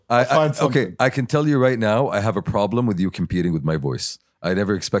Okay, I can tell you right now, I have a problem with you competing with my voice. I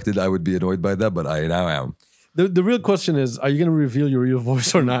never expected I would be annoyed by that, but I now am. The real question is, are you going to reveal your real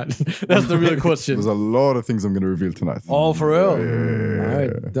voice or not? That's the real question. There's a lot of things I'm going to reveal tonight. Oh, for real? Yeah. All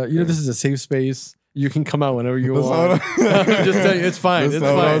right. You know, this is a safe space. You can come out whenever you want. Just tell you, it's fine. That's It's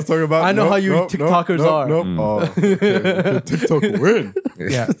not what I was fine. talking about. I know how you TikTokers are. Oh, okay. TikTok win.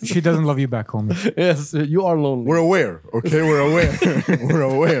 Yeah, she doesn't love you back home. Yes, you are lonely. We're aware. Okay, we're aware. We're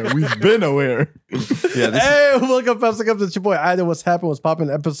aware. We've been aware. Yeah, Hey, welcome, Kabsa. It's your boy. I know what's happened, what's popping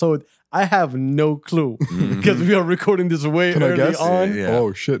episode. I have no clue because we are recording this way Can I early guess? on. Yeah.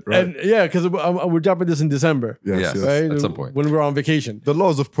 Oh, shit, right. And yeah, because we're dropping this in December. Yes, yes. Right? At some point. When we're on vacation. The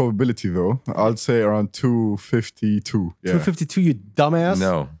laws of probability, though, I'd say around 252. Yeah. 252, you dumbass.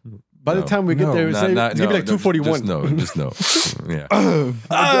 No. By the time we get there, it's going to be like 241. Just no. Yeah.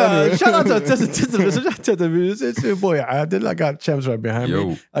 Shout out to your boy. I got champs right behind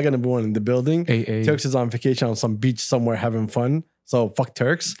me. I got number one in the building. AA. Turks is on vacation on some beach somewhere having fun. So fuck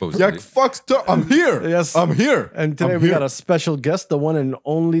Turks. Yeah, fuck stuff. I'm here. Yes. I'm here. And today we got a special guest, the one and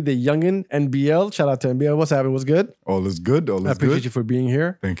only, the youngin, NBL. Shout out to NBL. What's happening? What's good? All is good. All is I appreciate good. you for being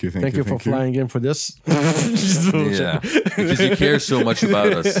here. Thank you. Thank you for flying in for this. Yeah. Because you care so much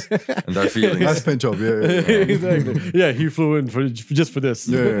about us and our feelings. Nice pinch up. Yeah. Exactly. Yeah, he flew in just for this.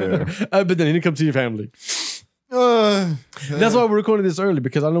 Yeah. But then he didn't come to your family. That's why we're recording this early,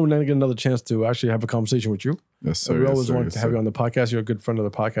 because I know we're not get another chance to actually have a conversation with you. Yes, sir. We always wanted to have you on the podcast. You're a good friend of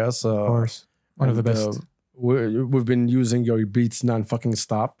the podcast. Of course. One of the best. We've been using your beats non-fucking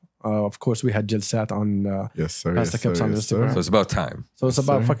stop. Of course, we had Jilsat on Yes, sir. Pastor Kabsa on Instagram. So it's about time. So it's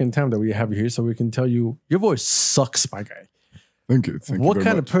about fucking time that we have you here so we can tell you, your voice sucks, my guy. Thank you. Thank you What very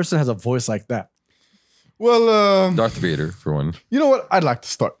kind much. of person has a voice like that? Well, Darth Vader, for one. you know what? I'd like to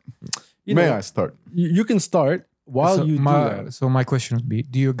start. May I start? You can start while So you do that. so my question would be,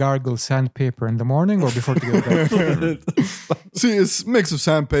 do you gargle sandpaper in the morning or before to go to bed? See, it's a mix of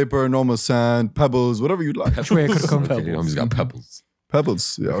sandpaper, normal sand, pebbles, whatever you'd like. Which way I could come? Okay, he's got pebbles.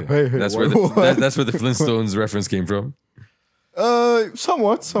 Pebbles. Yeah. Hey, That's what- where the Flintstones reference came from.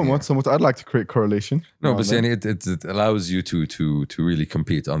 Somewhat. I'd like to create correlation. No, but Sandy, it allows you to really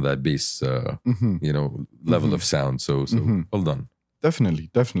compete on that base, level of sound. So well done. Definitely.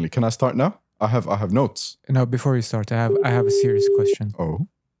 Can I start now? I have notes. No, before you start, I have a serious question. Oh.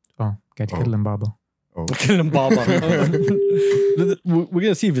 Get killing Baba. Kill him, Baba. We're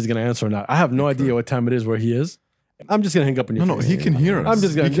gonna see if he's gonna answer or not. I have no idea what time it is where he is. I'm just gonna hang up on your No, face. he can hear us. I'm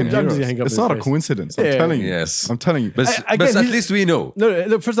just gonna He can hang hear up. us. It's in not a his face. coincidence. I'm Yeah. telling you. Yes. I'm telling you. But, Again, but at he's- least we know.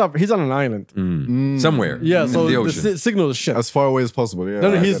 No, first off, he's on an island. Somewhere. Yeah, so in the the ocean. signal is shit. As far away as possible. Yeah.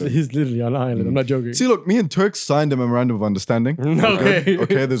 No, I he's get it. he's literally on an island. I'm not joking. See, look, me and Turks signed a memorandum of understanding. Okay.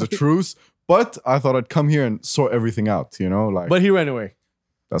 Okay, there's a truce. But I thought I'd come here and sort everything out, like. But he ran away.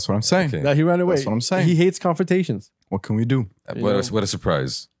 That's what I'm saying. Okay. That he ran away. That's what I'm saying. He hates confrontations. What can we do? What a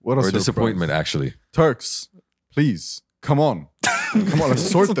surprise. What a or a surprise. disappointment, actually. Turks, please, come on. Come on, let's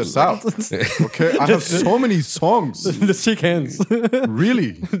sort this out. Okay, I have so many songs. Let's shake hands.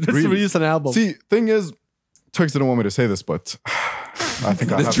 Really? Let's really. release an album. See, thing is, Turks didn't want me to say this, but I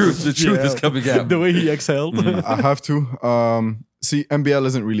think I The have truth Yeah. is coming out. The way he exhaled. to. I have to. See, NBL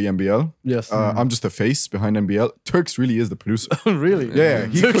isn't really NBL. Yes. I'm just a face behind NBL. Turks really is the producer. Really? Yeah,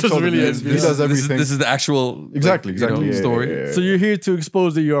 he Turks cooks is all the really beats. NBL. He does everything. This is the actual Exactly. Yeah, story. yeah, yeah. So you're here to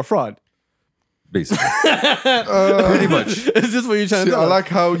expose that you're a fraud. Basically. Pretty much. Is this what you're trying See, to do? I like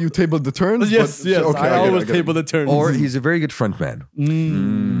how you tabled the turns. Yes, but, yes. Okay, I get it, always get it. table the turn. Or he's a very good front man.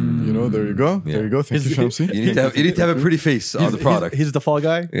 There you go. Yeah. There you go. Thank you, Shamsi. You need to have a pretty face on the product. He's the fall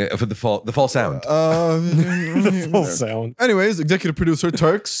guy. Yeah, for the fall sound. Full sound. Anyways, executive producer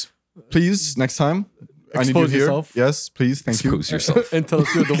Turks, please next time. I need you Expose here. yourself. Yes, please. Thank you. Expose yourself. And tell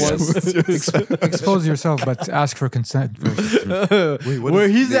us you're the one. Expose yourself, but ask for consent first. Where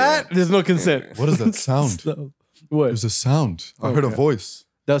he's at, there's no consent. What is that sound? What? There's a sound. I heard a voice.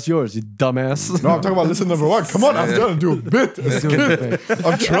 That's yours, you dumbass. No, I'm talking about listen number one. Come on, I'm trying to do a bit.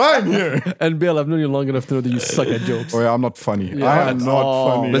 I'm trying here. And Bill, I've known you long enough to know that you suck at jokes. Oh yeah, I'm not funny. Yeah, I am that's not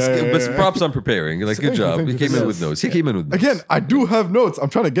all. funny. But, Yeah, but yeah, yeah. props on preparing. Like, good Thank you, job. thank He you. came in Yes. with notes. He came in with notes. Again, I do have notes. I'm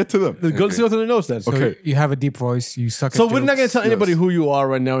trying to get to them. Go see what's in the notes then. So Okay. you have a deep voice, you suck So at we're not going to jokes. tell anybody who you are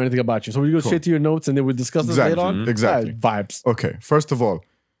right now or anything about you. So we go straight to your notes and then we discuss this Exactly. later on. Exactly. Vibes. Okay, first of all,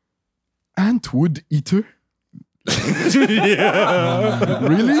 Antwood Eater.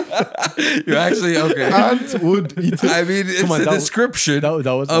 Really? You're actually okay. Antwood Eater. I mean, it's on, a that- description that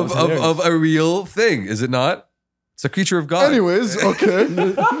was of a real thing, is it not? It's a creature of God. Anyways, okay.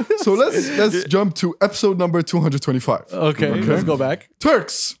 So let's jump to episode number 225. Okay, let's go back.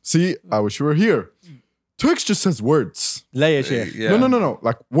 Turks. See, I wish you were here. Turks just says words. Lay it here. Yeah. No.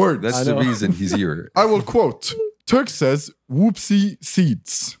 Like words. That's the reason he's here. I will quote. Turk says, whoopsie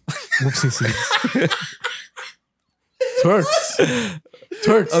seeds. Whoopsie seeds. Turks.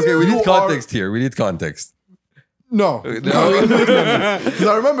 Okay, we you need context here. We need context. No. Because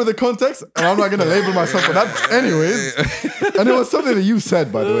I remember the context, and I'm not going to label myself for that anyways. And it was something that you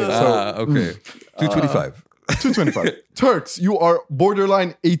said, by the way. So, Okay. 225. 225. Turks, you are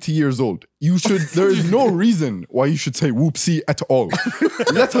borderline 80 years old. There is no reason why you should say whoopsie at all,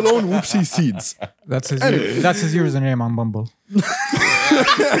 let alone whoopsie seeds. That's his username on Bumble.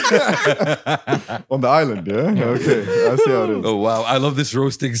 On the island, yeah? Okay, I see how it is. Oh, wow. I love this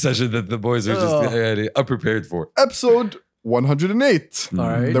roasting session that the boys are just unprepared for. Episode 108. All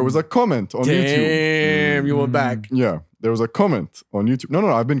right. There was a comment on YouTube. Damn, you went back. Yeah, there was a comment on YouTube. No,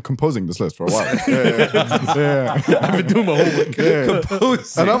 I've been composing this list for a while. Yeah. I've been doing my homework.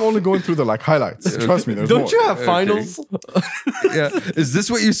 And I'm only going through the highlights. Trust me, there's Don't more. you have finals? Yeah. Is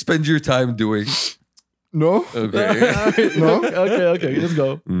this what you spend your time doing? No? Okay. No? Okay, let's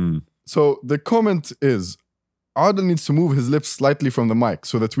go. So the comment is, Adel needs to move his lips slightly from the mic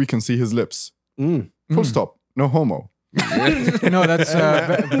so that we can see his lips. Full stop. No homo. No, that's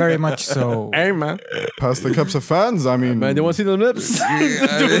very much so. Hey, man. Past the Kabsa fans, I mean... Man, they want to see them lips. They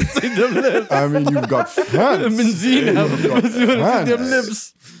want to see them lips. I mean, you've got fans. Benzina. You've got They want to see them fans.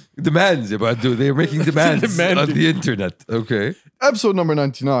 lips. Demands, they're making demands on the internet. Okay. Episode number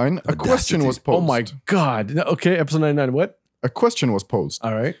 99, a question was posed. Oh my God. Okay, episode 99. What? A question was posed.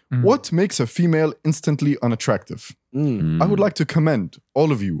 All right. What makes a female instantly unattractive? I would like to commend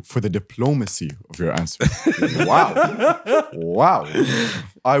all of you for the diplomacy of your answer. Wow.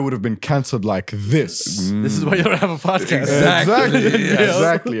 I would have been cancelled like this. This is why you don't have a podcast. Exactly. Yeah.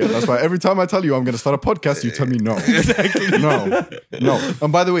 Exactly. And that's why every time I tell you I'm going to start a podcast, you tell me no. Exactly. No.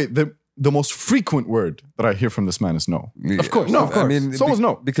 And by the way, the most frequent word that I hear from this man is no. Of course. No, of course. I mean, It's always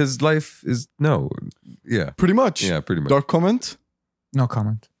no. Because life is no. Yeah. Pretty much. Yeah, pretty much. Dark comment? No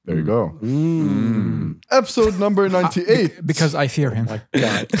comment. There you go. Episode number 98. Because I fear him.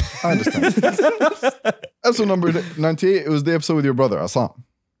 I understand. Episode number 98, it was the episode with your brother, Assam.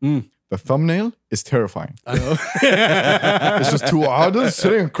 The thumbnail is terrifying. I know. It's just two Adels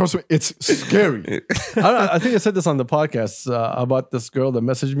sitting across from it's scary. I think I said this on the podcast about this girl that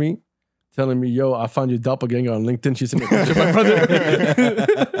messaged me telling me, yo, I found your doppelganger on LinkedIn. She sent me a picture of my brother.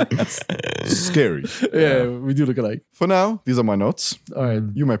 Scary. Yeah, we do look alike. For now, these are my notes. All right.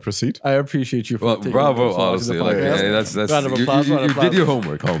 You may proceed. I appreciate you for Well, taking bravo, the time to honestly. watch the Like, podcast. that's Round of applause, round of you applause. did your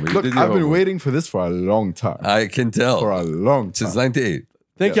homework, homie. You Look, did your I've been homework. waiting for this for a long time. I can tell. For a long Since time. 98.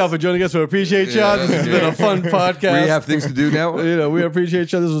 Thank y'all for joining us. We appreciate y'all. This has been a fun podcast. We have things to do now. We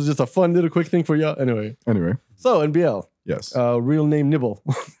appreciate y'all. This was just a fun little quick thing for y'all. Anyway, Anyway, so NBL, yes. real name Nibble.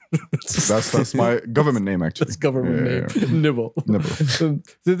 That's my government name, actually. That's government name. Nibble. Nibble. The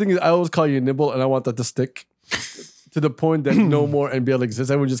thing is, I always call you Nibble, and I want that to stick to the point that no more NBL exists.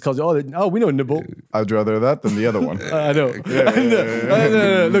 Everyone just calls you, we know Nibble. I'd rather that than the other one. I know.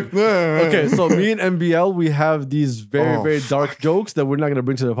 No. Look, okay, so me and NBL, we have these very dark jokes that we're not going to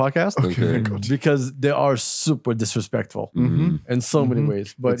bring to the podcast because they are super disrespectful in so many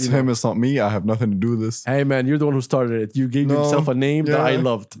ways. But It's him, it's not me. I have nothing to do with this. Hey man, you're the one who started it. You gave No. yourself a name that I Yeah.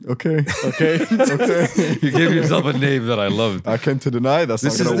 loved. Okay. Okay. Okay. You gave yourself a name that I loved. I came to deny that's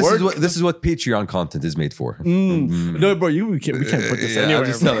This not is, going to work. this is what Patreon content is made for. No, bro, we can't put this Yeah, anywhere. I'm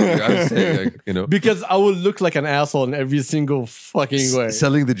just telling you. I'm saying, Because I will look like an asshole in every single fucking way.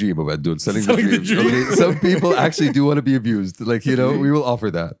 selling the dream of Abdul. Selling Selling the the dream. dream. Okay, some people actually do want to be abused. Like, we will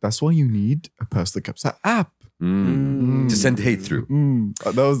offer that. That's why you need a Pass the Kabsa app. To send hate through.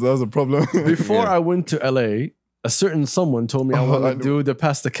 That was a problem. Before I went to LA, a certain someone told me I want I to know. do the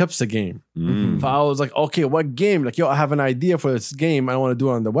Pass the Kabsa game. So I was like, okay, what game? Like, yo, I have an idea for this game. I want to do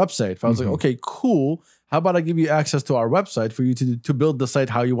it on the website. So I was like, okay, cool. How about I give you access to our website for you to build the site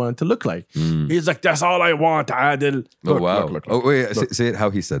how you want it to look like? He's like, that's all I want, Adil. Oh, wow. look. Oh, wait. Say it how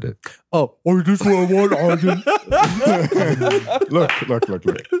he said it. Oh, this is what I want, Adil. Look.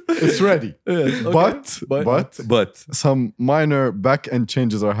 It's ready. okay. But some minor back-end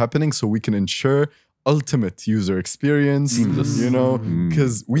changes are happening so we can ensure ultimate user experience,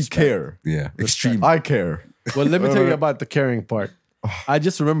 because we care. Yeah. Extreme. I care. Well, let me tell you about the caring part. I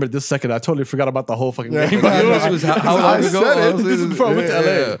just remembered this second. I totally forgot about the whole fucking game. This was how long I ago? said it. This is before I went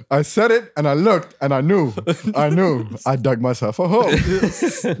to LA. I said it and I looked and I knew. I dug myself a hole.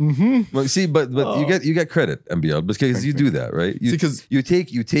 Well, see, but you get credit, MBL, because you do that, right? See, 'cause- you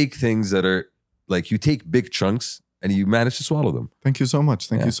take things that are like, you take big chunks and you managed to swallow them. Thank you so much.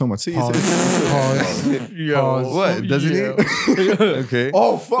 Thank you so much. See, Pause. Pause. What? Doesn't he? Okay.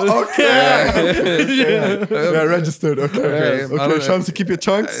 Oh, okay. Yeah, registered. Okay. I don't- Shams, to keep your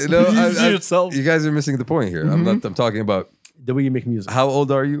chunks. No, Easy yourself. you guys are missing the point here. I'm talking about The way you make music. how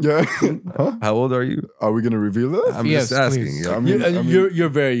old are you? Yeah. Huh? How old are you? Are we gonna reveal that? I'm Yes, just asking. please. Yeah. I mean, You're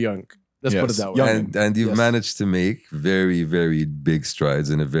very young. Let's put it Yes, that way. young. And you've Yes. managed to make very, very big strides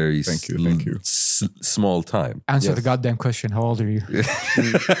in a very Thank you. small time. Answer Yes. the goddamn question. How old are you?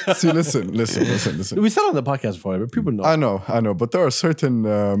 See, listen. We said on the podcast before, but people know. I know, but there are certain.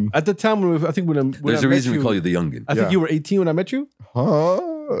 At the time, when I think when There's I a met reason we call you the youngin. I think Yeah. you were 18 when I met you.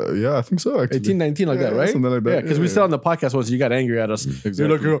 Yeah, I think so. Actually, 18, 19, like that, Yeah, right? something like that. Yeah, because we Yeah, said on the podcast once you got angry at us. Exactly.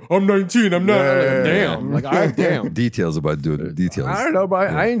 You're like, I'm 19, I'm not. Yeah, I'm like, yeah, damn. yeah. Like, all right, damn. Details about dude. Details. I don't know, bro.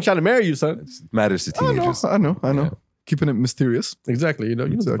 I ain't trying to marry you, son. Matters to I know. teenagers. I know. Yeah. Keeping it mysterious. Exactly. You know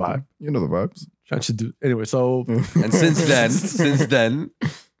the Exactly. vibe. You know the vibes. Trying to do anyway. So And since then,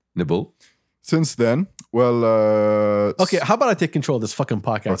 Nibble. Since then, well, okay, how about I take control of this fucking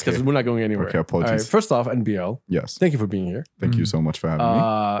podcast because Okay. we're not going anywhere. Okay, apologies. All right, first off, NBL. Yes. Thank you for being here. Thank you so much for having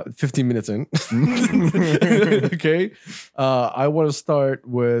me. 15 minutes in. Okay. I want to start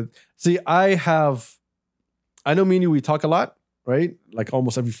with. See, I know me and you. We talk a lot, right? Like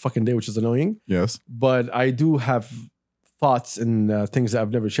almost every fucking day, which is annoying. Yes. But I do have thoughts and things that I've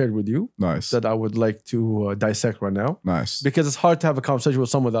never shared with you Nice. that I would like to dissect right now. Nice. Because it's hard to have a conversation with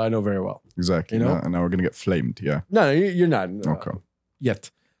someone that I know very well. Exactly. You know? And now we're gonna get flamed. Yeah. No, you're not. Okay. Yet.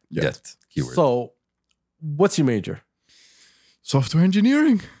 Yet. Keyword. So, what's your major? Software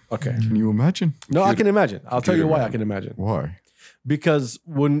engineering. Okay. Can you imagine? No, I can imagine. I'll tell you Computer why man. I can imagine. Why? Because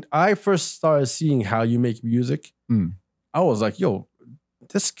when I first started seeing how you make music, Mm. I was like, yo,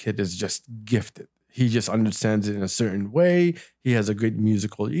 this kid is just gifted. He just understands it in a certain way. He has a great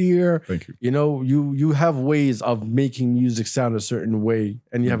musical ear. Thank you. You know, you have ways of making music sound a certain way,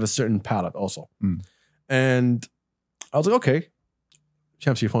 and you have a certain palette also. Mm. And I was like, okay.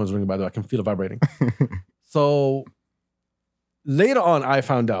 Champs, your phone is ringing, by the way. I can feel it vibrating. So later on, I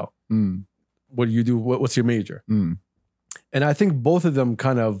found out Mm. what do you do? What's your major? Mm. And I think both of them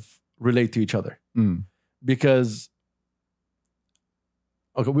kind of relate to each other Mm. because,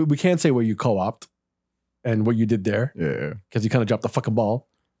 okay, we can't say where you co-opt and what you did there Yeah. because you kind of dropped the fucking ball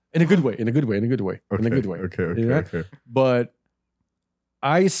in a good way, in a good way, in a good way, Okay. in a good way. Okay. You know? Okay. But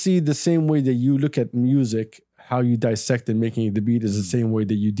I see the same way that you look at music, how you dissect and making the beat is the same way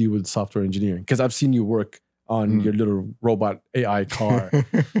that you deal with software engineering. Because I've seen you work on your little robot AI car.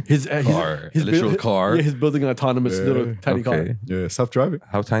 His Car. A literal car. Yeah, he's building an autonomous Yeah. little tiny car. Okay. Yeah. Self-driving.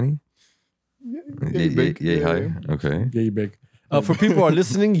 How tiny? Yay big. Yay Yeah. high. Okay. Yay big. For people who are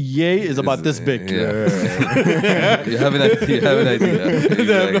listening, yay is about this big. Yeah. You have an idea. You have an idea. I have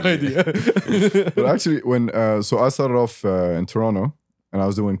no Exactly. idea. But actually, when so I started off in Toronto, and I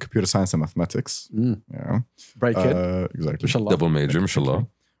was doing computer science and mathematics. Mm. Yeah. Bright kid. Exactly. Mashallah. Double major, mashallah.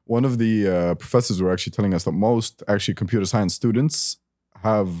 One of the professors were actually telling us that most actually computer science students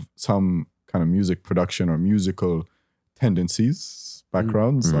have some kind of music production or musical tendencies,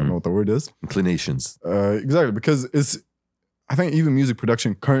 backgrounds. I don't know what the word is. Inclinations. Exactly, because I think even music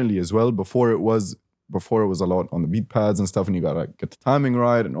production currently as well. Before it was a lot on the beat pads and stuff, and you gotta get the timing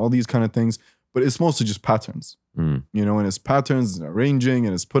right and all these kind of things. But it's mostly just patterns, Mm. you know, and it's patterns and arranging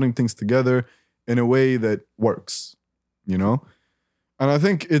and it's putting things together in a way that works, you know. And I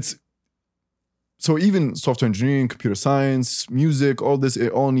think so even software engineering, computer science, music, all this,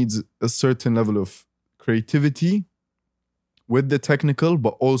 it all needs a certain level of creativity with the technical,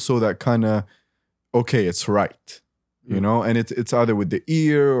 but also that kind of, okay, it's right, you know? And it's either with the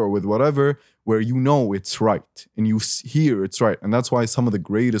ear or with whatever, where you know it's right and you hear it's right. And that's why some of the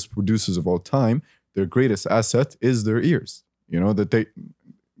greatest producers of all time, their greatest asset is their ears, you know, that they,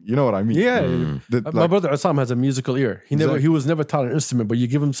 you know what I mean? Yeah. That, My like, brother Assam has a musical ear. He was never taught an instrument, but you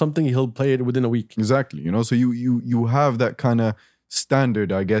give him something, he'll play it within a week. exactly, you know, so you have that kind of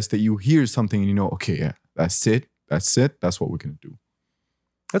standard, I guess, that you hear something and you know, okay, yeah, that's it, that's what we're gonna do.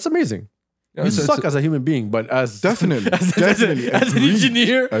 That's amazing. Yeah, You so suck it's- as a human being, but as Definitely, as definitely, an agreed,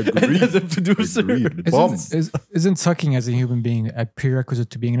 engineer agreed, and as a producer. agreed. Bomb. Isn't sucking as a human being a prerequisite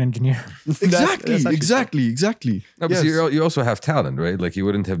to being an engineer? Exactly, That's actually exactly. No, but Yes. see, you also have talent, right? Like you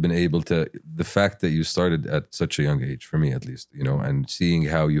wouldn't have been able to. The fact that you started at such a young age, for me at least, you know, and seeing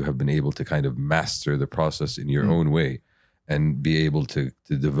how you have been able to kind of master the process in your own way and be able to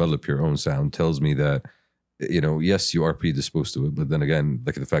develop your own sound tells me that, you know, yes, you are predisposed to it, but then again,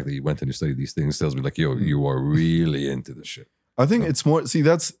 like the fact that you went and you studied these things tells me like, yo, you are really into this shit. I think it's more, see,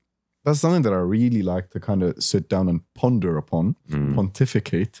 that's That's something that I really like to kind of sit down and ponder upon,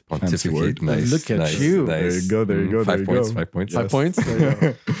 pontificate. Fancy word. Nice. Look at nice, you. Nice. There you go. There you go. 5 there points. you go. 5 points. 5 points. There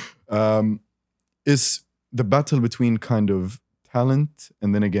you go. Is the battle between kind of talent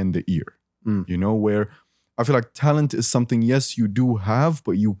and then again the ear. You know, where I feel like talent is something, yes, you do have,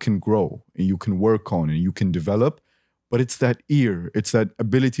 but you can grow and you can work on and you can develop. But it's that ear, it's that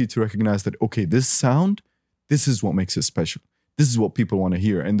ability to recognize that, okay, this sound, this is what makes it special. This is what people want to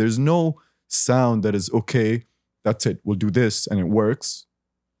hear. And there's no sound that is, okay, that's it, we'll do this and it works.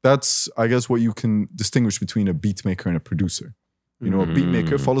 That's, I guess, what you can distinguish between a beat maker and a producer. You know, a beat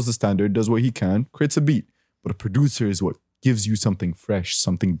maker follows the standard, does what he can, creates a beat. But a producer is what gives you something fresh,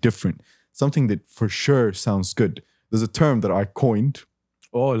 something different, something that for sure sounds good. There's a term that I coined.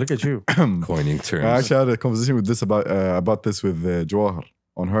 Oh, look at you. Coining terms. I actually had a conversation with this about this with Jawahar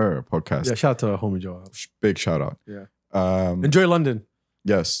on her podcast. Yeah, shout out to our homie Joe. Big shout out. Yeah. Enjoy London.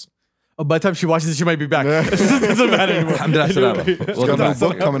 Yes. Oh, by the time she watches this, she might be back. It doesn't matter anymore. Alhamdulillah. She's got a new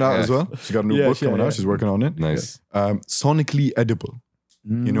book coming out as well. She's got a new book coming out. She's working on it. Nice. Sonically edible.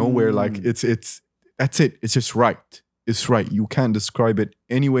 You know, where like it's that's it. It's just right. It's right. You can't describe it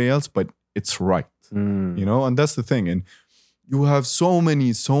any way else, but it's right. You know, and that's the thing. And you have so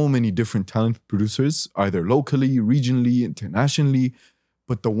many different talented producers, either locally, regionally, internationally.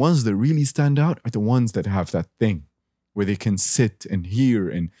 But the ones that really stand out are the ones that have that thing where they can sit and hear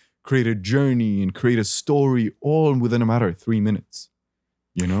and create a journey and create a story all within a matter of 3 minutes.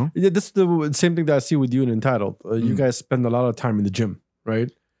 You know? Yeah, this is the same thing that I see with you in Entitled. You guys spend a lot of time in the gym,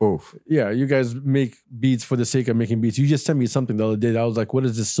 right? Both. Yeah, you guys make beats for the sake of making beats. You just sent me something the other day that I was like, what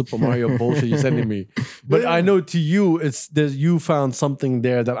is this Super Mario bullshit you're sending me? But I know to you, it's that you found something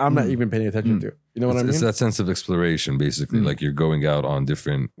there that I'm not even paying attention to. You know what I mean? It's that sense of exploration, basically. Like you're going out on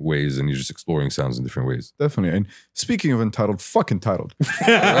different ways and you're just exploring sounds in different ways. Definitely. And speaking of Entitled, fuck Entitled. No,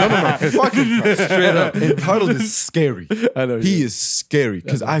 fuck Entitled. Straight up. Entitled is scary. I know. He is scary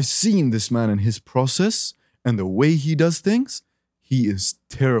because I've seen this man and his process and the way he does things. He is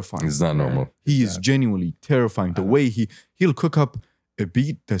terrifying. It's not normal. He is genuinely terrifying. The way he'll cook up a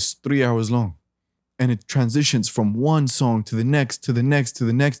beat that's 3 hours long and it transitions from one song to the next, to the next, to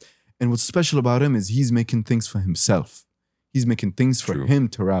the next. And what's special about him is he's making things for himself. He's making things for him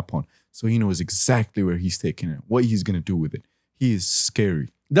to rap on. So he knows exactly where he's taking it, what he's going to do with it. He is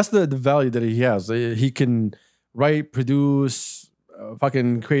scary. That's the value that he has. He can write, produce,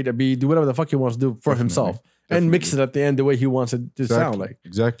 fucking create a beat, do whatever the fuck he wants to do for himself. And mix it at the end the way he wants it to sound like.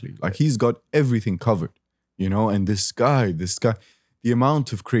 Exactly. Like he's got everything covered, you know? And this guy, the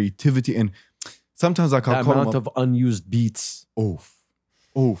amount of creativity and sometimes like I'll call him amount of unused beats. Oof.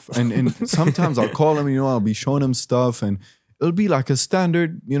 And sometimes I'll call him, you know, I'll be showing him stuff and it'll be like a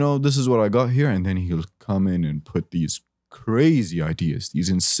standard, you know, this is what I got here. And then he'll come in and put these crazy ideas, these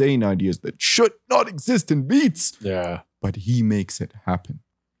insane ideas that should not exist in beats. Yeah. But he makes it happen.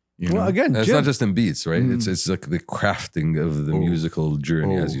 You know? Well, again, And it's not just in beats, right? It's like the crafting of the Oof. musical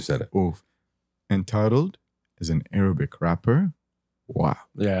journey, as you said it. Oof. Entitled is an Arabic rapper. Wow.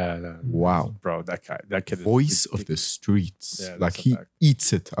 Yeah. No. Wow. Bro, that kid is Voice of the streets. Yeah, like that's a he fact.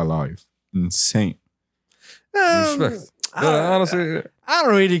 eats it alive. Insane. Respect. Honestly, I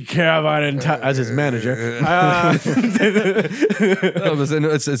don't really care about it as his manager. no, but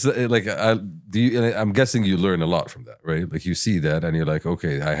it's like I'm guessing you learn a lot from that, right? Like you see that and you're like,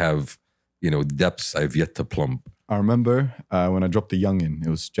 okay, I have, you know, depths I've yet to plumb. I remember when I dropped The Youngin', it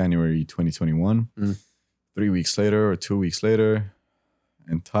was January 2021. 3 weeks later or 2 weeks later,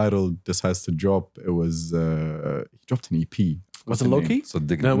 Entitled decides to drop. It was, he dropped an EP. Was it low key? So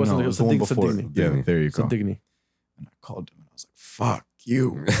dig No, it wasn't. No, it was the one Digny. before. Digny. Yeah, there you go. Digny. And I called him and I was like, fuck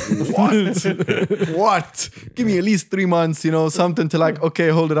you. What? What? Give me at least 3 months, you know, something to like, okay,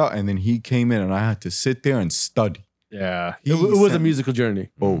 hold it out. And then he came in and I had to sit there and study. Yeah. He It was a sent- musical journey.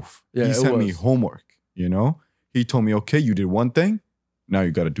 Both. Yeah, He it sent me was. homework, you know? He told me, okay, you did one thing. Now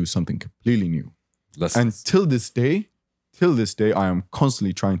you got to do something completely new. And till this day, I am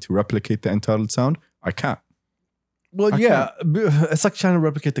constantly trying to replicate the Entitled sound. I can't. Well, I yeah. It's like trying to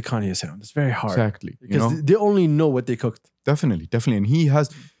replicate the Kanye sound. It's very hard. Exactly. You Because know? they only know what they cooked. Definitely. And he has,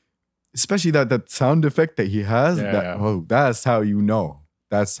 especially that sound effect that he has. Yeah. Oh, that's how you know.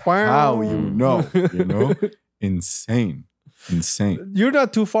 That's how you know, you know? Insane. insane. You're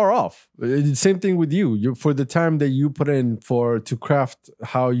not too far off. Same thing with you. For the time that you put in to craft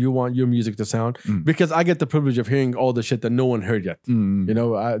how you want your music to sound, because I get the privilege of hearing all the shit that no one heard yet. You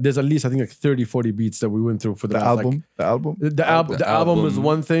know, there's at least I think like 30, 40 beats that we went through for the album. Like, the album is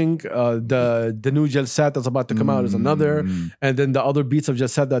one thing. The new Gel Sat that's about to come out is another, and then the other beats of Gel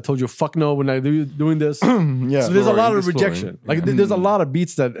Sat that I told you fuck no when I doing this. Yeah, so there's a lot of rejection. Like there's a lot of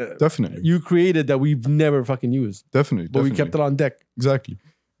beats that definitely you created that we've never fucking used. Definitely, but we kept it on deck. Exactly.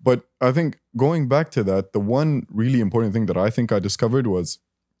 But I think going back to that, the one really important thing that I think I discovered was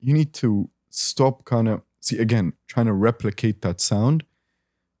you need to stop trying to replicate that sound.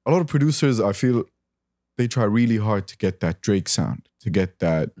 A lot of producers, I feel, they try really hard to get that Drake sound, to get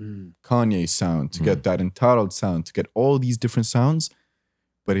that Kanye sound, to get that entitled sound, to get all these different sounds.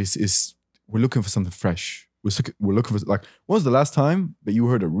 But we're looking for something fresh. We're looking for, like, when was the last time that you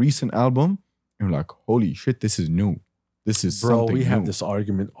heard a recent album and you're like, holy shit, this is new. This is something we have new. this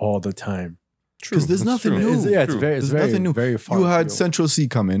argument all the time. Because there's nothing new. It's very nothing new. Very far. You had Central C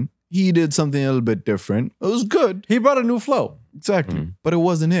come in. He did something a little bit different. It was good. He brought a new flow. Exactly. But it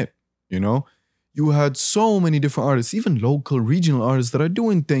wasn't it. You know? You had so many different artists, even local, regional artists that are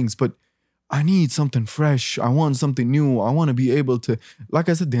doing things, but I need something fresh. I want something new. I want to be able to, like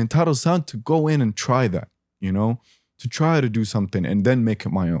I said, the entitled sound, to go in and try that, you know? To try to do something and then make it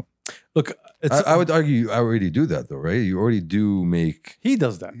my own. Look, I would argue you already do that though, right? You already do make. He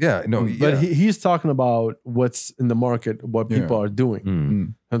does that. Yeah, no, but he's talking about what's in the market, what people are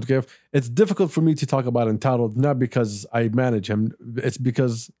doing. Okay, it's difficult for me to talk about Entitled, not because I manage him. It's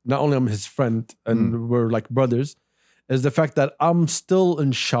because not only I'm his friend and we're like brothers, is the fact that I'm still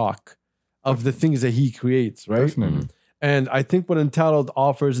in shock of the things that he creates, right? Definitely. And I think what Entitled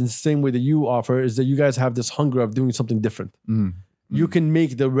offers, in the same way that you offer, is that you guys have this hunger of doing something different. You can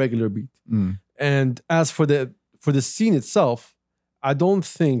make the regular beat. And as for the scene itself, I don't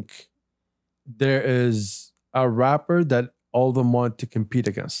think there is a rapper that all of them want to compete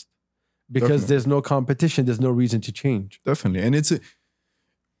against, because there's no competition. There's no reason to change. Definitely. And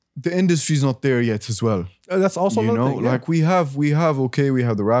the industry's not there yet as well. That's also you know, thing, yeah. like we have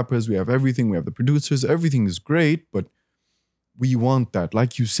the rappers, we have everything, we have the producers, everything is great, but we want that.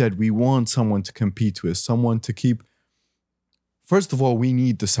 Like you said, we want someone to compete with, someone to keep. First of all, we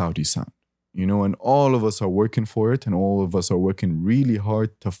need the Saudi sound, you know, and all of us are working for it, and all of us are working really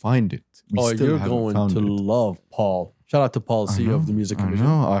hard to find it. You're going to love Paul. Shout out to Paul, CEO of the Music Division. I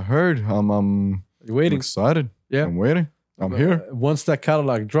know, I heard. I'm waiting. excited. Yeah. I'm waiting. I'm here. Once that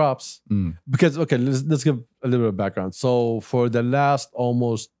catalog drops, because, okay, let's give a little bit of background. So for the last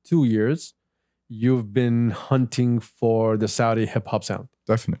almost 2 years, you've been hunting for the Saudi hip hop sound.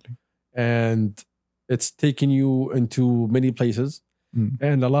 Definitely. And it's taken you into many places.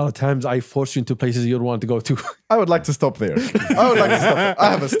 And a lot of times I force you into places you don't want to go to. I would like to stop there. I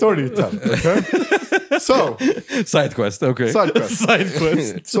have a story to tell. Okay? So, side quest. Okay. Side quest. Side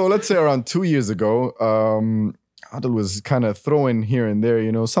quest. So let's say around 2 years ago, Adil was kind of throwing here and there,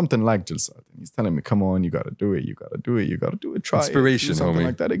 you know, something like Jalsat. And he's telling me, come on, you got to do it. You got to do it. You got to do it. Try Inspiration, it. Something homie.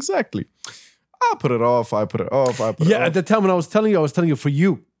 like that. Exactly. I put it off. At the time when I was telling you for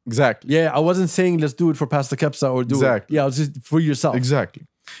you. Exactly. Yeah, I wasn't saying let's do it for Pasta Kabsa or do it. Yeah, it was just for yourself. Exactly.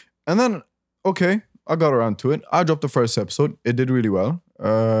 And then, okay, I got around to it. I dropped the first episode. It did really well.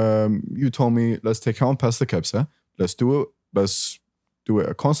 You told me, let's take on Pasta Kabsa. Let's do it. Let's do it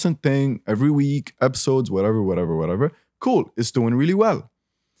a constant thing every week, episodes, whatever. Cool. It's doing really well.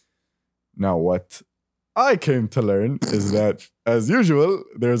 Now, what I came to learn is that, as usual,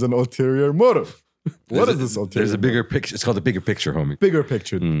 there's an ulterior motive. What is this ulterior? There's a bigger picture. It's called the bigger picture, homie. Bigger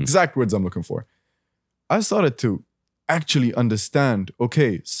picture. Exact words I'm looking for. I started to actually understand,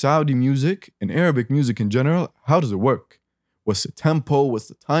 okay, Saudi music and Arabic music in general, how does it work? What's the tempo? What's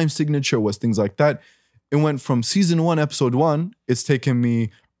the time signature? What's things like that? It went from season 1, episode 1, it's taken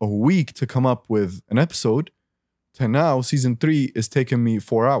me a week to come up with an episode, to now season 3 is taking me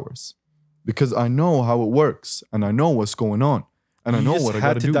 4 hours. Because I know how it works and I know what's going on. And I know what I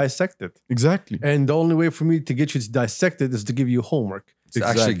got to do. You had to dissect it. Exactly. And the only way for me to get you to dissect it is to give you homework.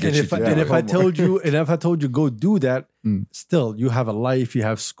 Actually get you and if I told you go do that, still you have a life, you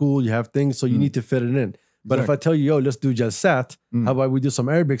have school, you have things, so you need to fit it in. But if I tell you, yo, let's do Jalsat, how about we do some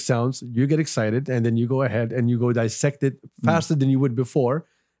Arabic sounds? You get excited, and then you go ahead and you go dissect it faster than you would before,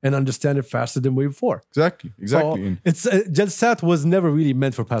 and understand it faster than way before. Exactly. So it's Jalsat was never really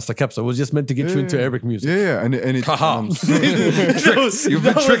meant for Pasta Kabsa. It was just meant to get you into Arabic music. Yeah, and it. Haha. You've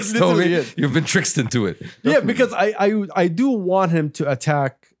been tricked, homie. You've been tricked into it. Yeah, because I do want him to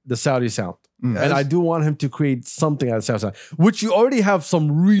attack the Saudi sound. And I do want him to create something out of Saudi sound, which you already have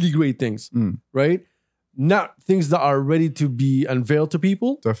some really great things, right? not things that are ready to be unveiled to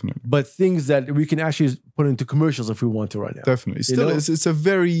people, Definitely. but things that we can actually put into commercials if we want to right now. Definitely. Still, know? it's a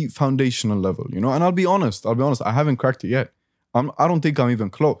very foundational level, you know. And I'll be honest. I haven't cracked it yet. I don't think I'm even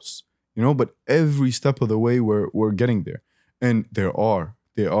close, you know. But every step of the way, we're getting there. And there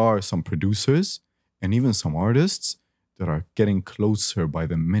are some producers and even some artists that are getting closer by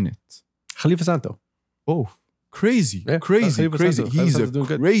the minute. Khalifa Santo. Oh, crazy, Yeah, crazy, Khalifa crazy. Santo. He's Khalifa a Santo's doing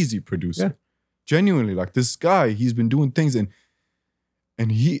good. crazy producer. Yeah. Genuinely, like this guy, he's been doing things and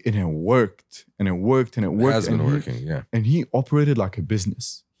it worked. And it worked. It has been and he- working, yeah. And he operated like a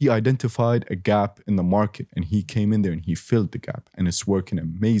business. He identified a gap in the market and he came in there and he filled the gap. And it's working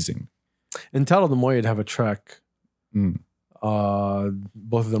amazing. And Talo the Moyed have a track. Mm.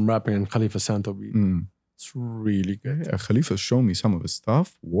 Both of them rapping and Khalifa Santo beat. Mm. It's really good. Yeah, Khalifa's shown me some of his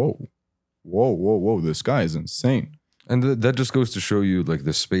stuff. Whoa. This guy is insane. And that just goes to show you like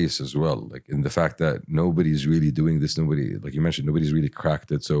the space as well, like in the fact that nobody's really doing this. Nobody, like you mentioned, nobody's really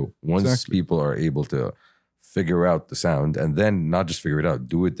cracked it. So once Exactly. people are able to figure out the sound and then not just figure it out,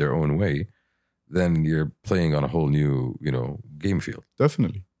 do it their own way, then you're playing on a whole new, game field.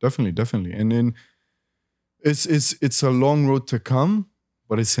 Definitely. And then it's a long road to come,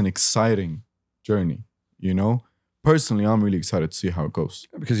 but it's an exciting journey, you know? Personally, I'm really excited to see how it goes.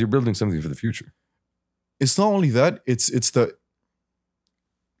 Because you're building something for the future. It's not only that, it's the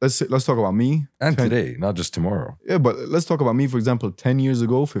let's talk about me. And 10 today, not just tomorrow. Yeah, but let's talk about me, for example, 10 years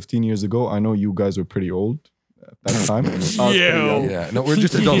ago, 15 years ago. I know you guys were pretty old at that time. I was pretty young. Yeah, no, we're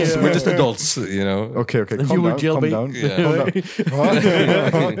just adults. Yeah. We're just adults, you know. Okay, If calm you were down, jailbait. calm down. Yeah. Calm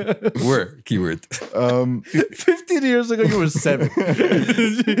down. We're keyword. 15 years ago, you were 7. Shut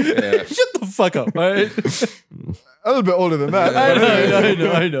the fuck up, all right? A little bit older than that.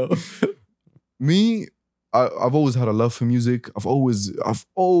 I know. Me, I've always had a love for music. I've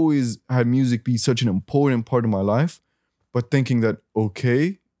always had music be such an important part of my life. But thinking that,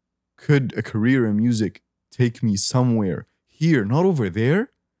 okay, could a career in music take me somewhere here, not over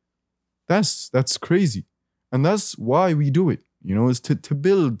there? That's crazy. And that's why we do it. You know, is to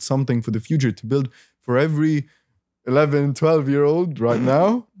build something for the future, to build for every 11, 12-year-old right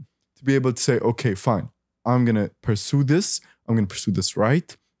now, to be able to say, okay, fine, I'm going to pursue this. I'm going to pursue this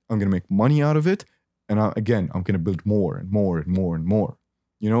right. I'm going to make money out of it. And I'm going to build more and more and more and more.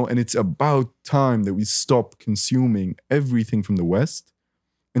 You know, and it's about time that we stop consuming everything from the West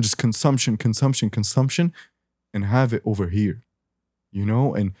and just consumption, and have it over here. You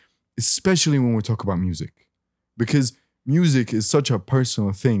know, and especially when we talk about music, because music is such a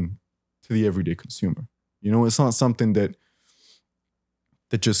personal thing to the everyday consumer. You know, it's not something that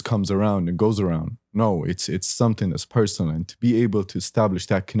just comes around and goes around. No, it's something that's personal, and to be able to establish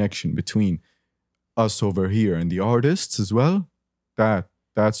that connection between us over here and the artists as well,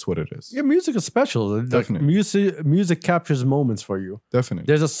 that's what it is. Yeah, music is special. Like, Definitely. music captures moments for you. Definitely.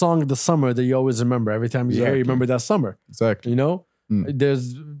 There's a song, The Summer, that you always remember. Every time you hear it, you Exactly. remember that summer. Exactly. You know? Mm.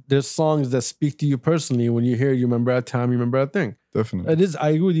 There's songs that speak to you personally. When you hear it, you remember that time, you remember that thing. Definitely. It is, I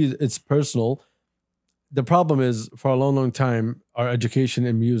agree with you, it's personal. The problem is, for a long, long time, our education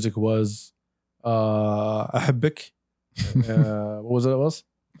in music was أحبك. What was it?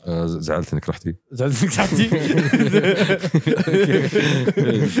 زعلت انك رحتي. That's exactly.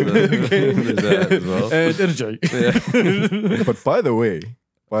 And ارجعي. But by the way,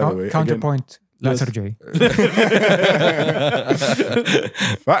 again, Counterpoint. لا Yes. ترجعي.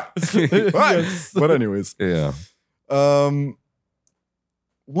 facts. Yes. But anyways, Yeah.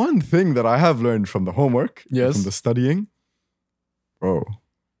 one thing that I have learned from the homework, Yes. from the studying, bro,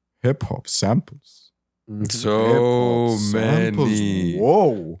 hip hop samples. So Hip-hop samples. many.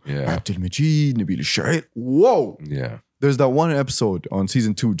 Whoa. Yeah. Abdul Majid, Nabil Shail. Whoa. Yeah. There's that one episode on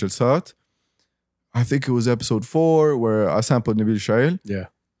season 2, Jalsat. I think it was episode 4 where I sampled Nabil Shail. Yeah.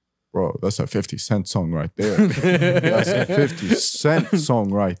 Bro, that's a 50 Cent song right there. That's a 50 Cent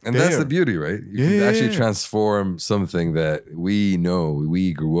song right And there. that's the beauty, right? You can Yeah. actually transform something that we know, we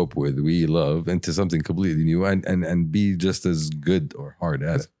grew up with, we love, into something completely new and be just as good or hard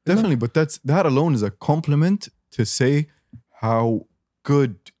at it. Definitely, but that alone is a compliment to say how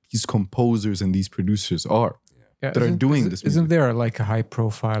good these composers and these producers are. Yeah, That are doing this Isn't music. there like a high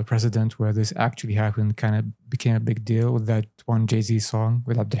profile precedent where this actually happened, kind of became a big deal with that one Jay-Z song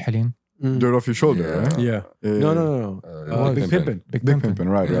with Abdul Halim? They're off your shoulder, Yeah. right? Yeah. Yeah. No. Big Pimpin'. Pimpin'. Big Big Pimpin'. Pimpin',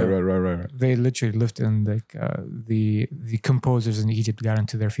 right. They literally lived in like the composers in Egypt got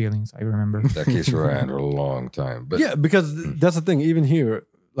into their feelings. I remember. That case ran for a long time. But Yeah, because that's the thing. Even here,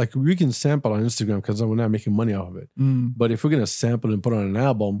 like we can sample on Instagram because we're not making money off of it. But if we're gonna sample and put on an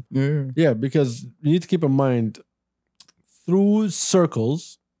album, Yeah. yeah, because you need to keep in mind, through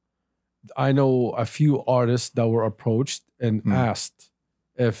circles, I know a few artists that were approached and asked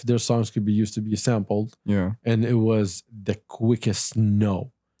if their songs could be used to be sampled, Yeah. and it was the quickest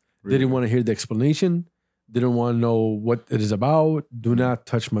no. They didn't want to hear the explanation. Didn't want to know what it is about. Do not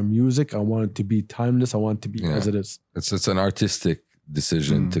touch my music. I want it to be timeless. I want it to be as it is. It's an artistic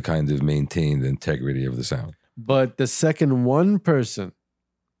decision to kind of maintain the integrity of the sound. But the second one person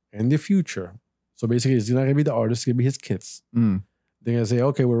in the future, so basically it's not going to be the artist, it's going to be his kids. Mm. They're going to say,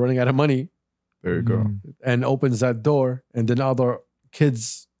 okay, we're running out of money. There you go. And opens that door. And then other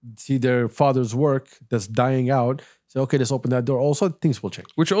kids see their father's work that's dying out. Say, okay, let's open that door. Also, things will change.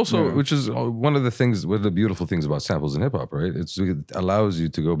 Which is one of the beautiful things about samples in hip hop, right? It allows you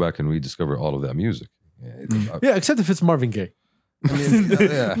to go back and rediscover all of that music. Yeah, except if it's Marvin Gaye. I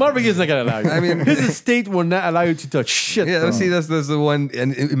mean, Marvin Gaye is not gonna allow you. I mean, his estate will not allow you to touch shit. Yeah, bro. see, that's the one.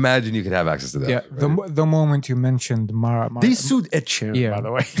 And imagine you could have access to that. Yeah, right? the moment you mentioned They sued Ed Sheeran, Yeah. by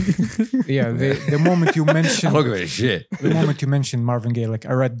the way. yeah, the moment you I mentioned don't give a shit. the moment you mentioned Marvin Gaye, like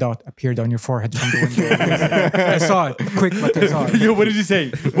a red dot appeared on your forehead from the window. I saw it quick, but I saw it. Yo, what did you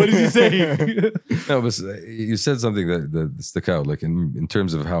say? What did you say? No, but you said something that stuck out, like in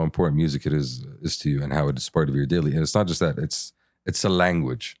terms of how important music it is to you and how it is part of your daily. And it's not just that; it's a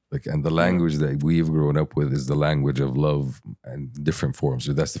language, and the language that we've grown up with is the language of love and different forms.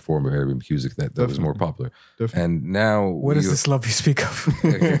 So that's the form of Arabic music that was more popular. Definitely. And now, What is this love you speak of?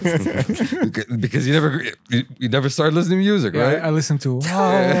 because you never started listening to music, right? I listen to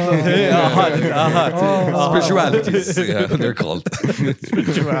Spiritualities, yeah, they're called.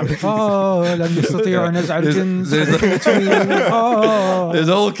 لم يستطيع نزع الجنس There's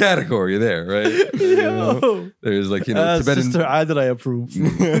a whole category there, right? There's Tibetan Sister Adel, I approve.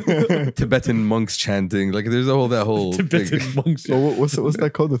 Tibetan monks chanting. Like there's that whole Tibetan thing. monks. So what's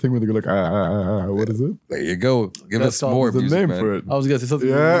that called? The thing where they go like, what is it? There you go. Give That's us all. more The music, name man. for it. I was gonna say something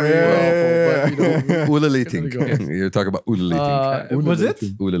Yeah, really yeah, awful, yeah, but you know, Ululating. You're talking about ululating. was it?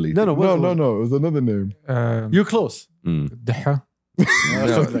 Ululating. No, No, it was another name. You're close. دحة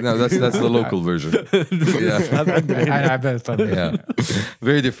No, that's the local version. I bet Yeah,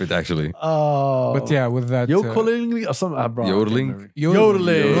 very different actually. But yeah, with that yodeling or something. Bro, Yodeling?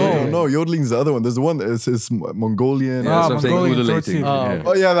 Yodeling. No, yodeling's the other one. There's the one that is Mongolian. Yeah, so I'm saying Mongolian ululating. throat Yeah.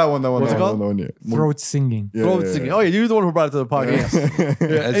 Oh yeah, that one. What's it called? That one, yeah. throat singing. Yeah, Throat yeah, singing. yeah. Oh yeah, you're the one who brought it to the podcast.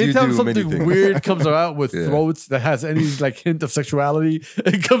 Yeah. As you Anytime do something many things. weird comes out with Yeah. throats that has any hint of sexuality,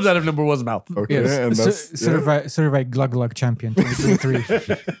 it comes out of number one's mouth. Okay, Yes, and that's Certified Glug Glug Champion 2023.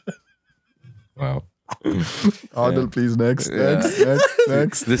 Wow. Adel, please next.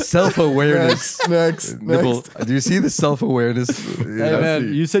 The self-awareness. Next. Nibble. Do you see the self-awareness? Hey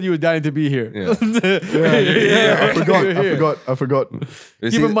man, you said you were dying to be here. Yeah. I forgot. You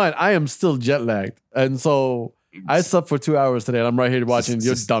Keep see- in mind, I am still jet lagged, and so I slept for 2 hours today, and I'm right here watching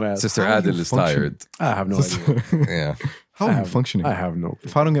your dumbass. Sister How do Adel you is function? tired. I have no idea. Yeah. How are you functioning? I have no clue.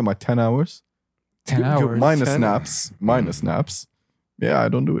 If I don't get my 10 hours, 10 hours. minus 10? naps. Yeah, I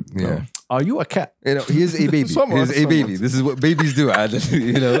don't do it. No. Yeah. Are you a cat? You know, he is a baby. Somewhat, He is a baby. This is what babies do, Adel.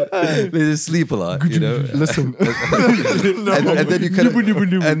 You know, they just sleep a lot. You know, Listen. and then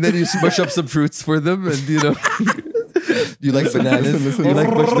you and then you smush up some fruits for them, and you know, you like bananas. listen. You like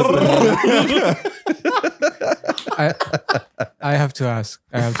mushed up bananas. I have to ask.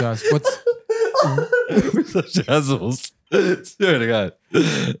 What's We're such assholes. Swear to God.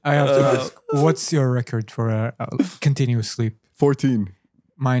 I have to ask. What's your record for continuous sleep? 14.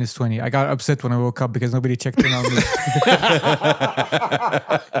 Minus 20. I got upset when I woke up because nobody checked in on me.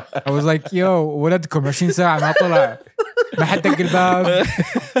 I was like, yo, ولدكم 20 ساعة ما طلع. ما حد دق الباب.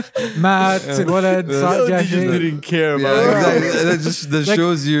 مات الولد صار You just جاهز. didn't care about Yeah, it. exactly. That Like,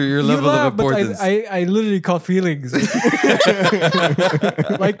 shows you your level laugh, of importance. But I literally caught feelings.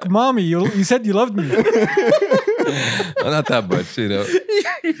 Like, mommy, you said you loved me. Well, not that much, you know.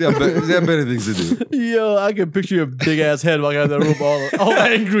 They have better things to do. Yo, I can picture your big ass head walking out of that room all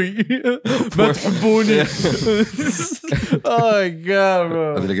angry. Matbuni. Oh my god,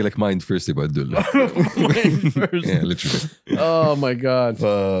 bro. They get like mind first about Dul. First. Yeah, literally. Oh my god.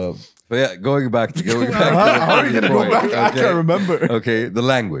 But yeah, going back to How are you going to go back? I can't remember. Okay, the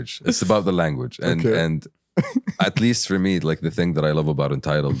language. It's about the language. And at least for me, like the thing that I love about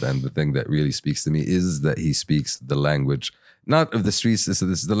Untitled and the thing that really speaks to me is that he speaks the language, not of the streets. This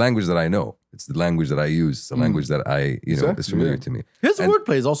is the language that I know. It's the language that I use. It's the language that I, is Exactly, familiar yeah. to me. His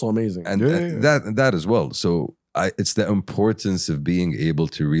wordplay is also amazing. And that as well. So it's the importance of being able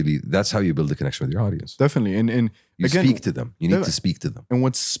to really, that's how you build a connection with your audience. Definitely. And You again, speak to them. You need to speak to them. And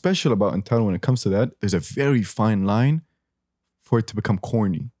what's special about Entitled when it comes to that, there's a very fine line for it to become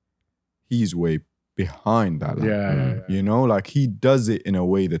corny. He's way behind that line. Yeah. You know, like he does it in a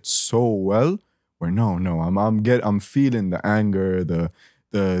way that's so well. Where I'm feeling the anger, the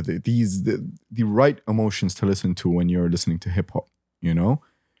right emotions to listen to when you're listening to hip hop. You know,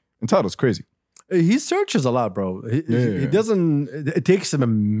 and Title's crazy. He searches a lot, bro. He doesn't. It takes him a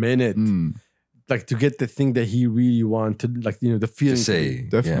minute, like to get the thing that he really wants to, like the feeling. To say,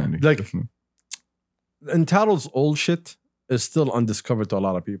 Definitely, like, definitely. And Title's old shit is still undiscovered to a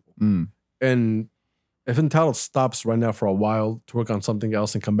lot of people. And if Entitled stops right now for a while to work on something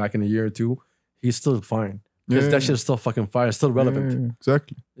else and come back in a year or two, he's still fine. Because that shit is still fucking fire. It's still relevant. Yeah,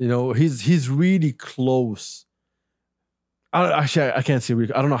 exactly. You know, he's really close. I can't say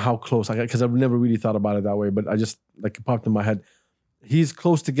really. I don't know how close. Because I've never really thought about it that way. But I just like it popped in my head. He's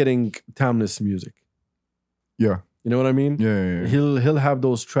close to getting timeless music. Yeah. You know what I mean? Yeah. He'll have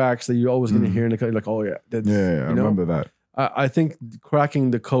those tracks that you're always gonna hear in the car. Like, oh yeah, that's, I remember that. I think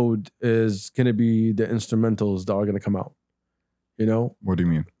cracking the code is gonna be the instrumentals that are gonna come out. You know? What do you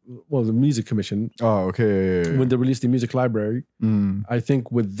mean? Well, the music commission. Oh, okay. Yeah. When they release the music library, I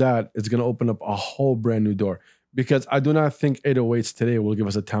think with that, it's gonna open up a whole brand new door. Because I do not think 808s today will give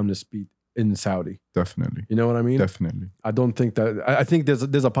us a timeless beat in Saudi. Definitely. You know what I mean? Definitely. I don't think that. I think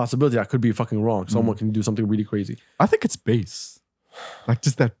there's a possibility I could be fucking wrong. Someone can do something really crazy. I think it's bass. Like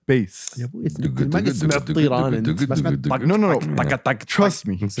just that bass. No. Trust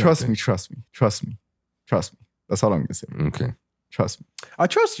me. That's all I'm gonna say. Okay. Trust me. I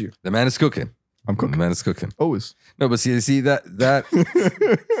trust you. The man is cooking. I'm cooking. The man is cooking. Always. No, but see that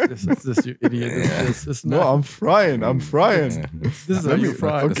This you idiot. This no, I'm frying. This is how you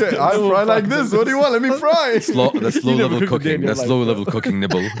fry. Okay, I fry like this. What do you want? Let me fry. That's low level cooking. That's low level cooking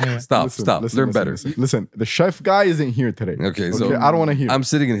nibble. Stop. Learn better. Listen, the chef guy isn't here today. Okay, so I don't want to hear. I'm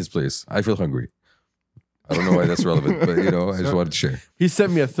sitting in his place. I feel hungry. I don't know why that's relevant, but I just wanted to share. He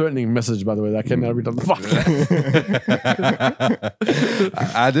sent me a threatening message, by the way, that I cannot read on the podcast.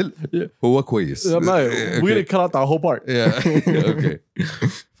 عادل هو كويس. We're gonna cut out that whole part. Yeah. Okay.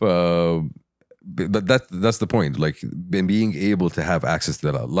 But that's the point. Like being able to have access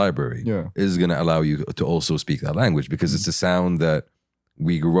to that library is going to allow you to also speak that language because it's a sound that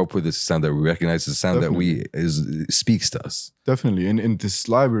we grew up with. It's a sound that we recognize. It's a sound that speaks to us. Definitely. And in this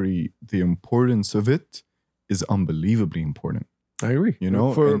library, the importance of it is unbelievably important. I agree. You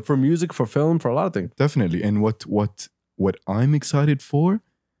know, for music, for film, for a lot of things. Definitely. And what I'm excited for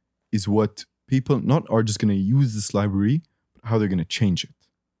is what people not are just going to use this library, but how they're going to change it.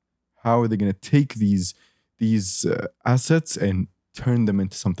 How are they going to take these assets and turn them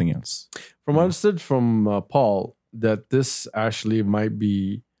into something else? From what I understood from Paul, that this actually might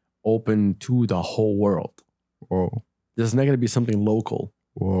be open to the whole world. Whoa. This is not going to be something local.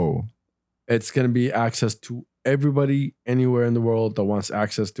 Whoa. It's going to be access to everybody anywhere in the world that wants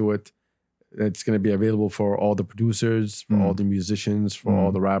access to it. It's going to be available for all the producers, for all the musicians, for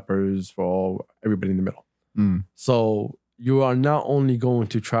all the rappers, for everybody in the middle. So you are not only going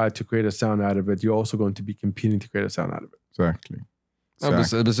to try to create a sound out of it, you're also going to be competing to create a sound out of it. Exactly. But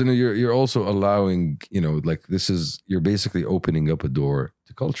you're also allowing, like you're basically opening up a door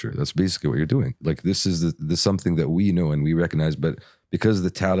to culture. That's basically what you're doing. Like this is something that we know and we recognize, but because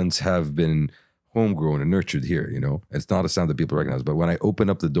the talents have been homegrown and nurtured here, it's not a sound that people recognize. But when I open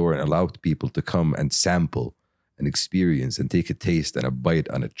up the door and allow people to come and sample and experience and take a taste and a bite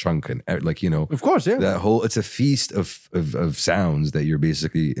on a chunk and of course, yeah, it's a feast of sounds that you're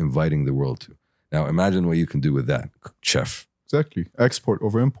basically inviting the world to. Now imagine what you can do with that, chef. Exactly. Export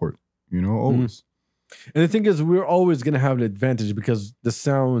over import, always. And the thing is, we're always going to have an advantage because the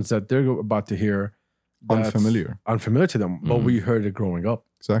sounds that they're about to hear unfamiliar to them, but we heard it growing up.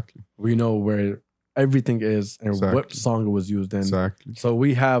 Exactly. We know where everything is and what song it was used in. Exactly. So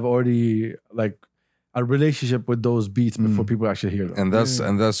we have already like a relationship with those beats before people actually hear them.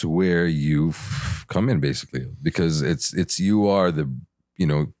 And that's where you come in basically, because it's you are the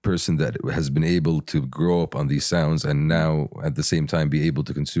person that has been able to grow up on these sounds and now at the same time be able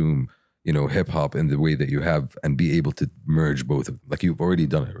to consume, hip hop in the way that you have and be able to merge both of them. Like you've already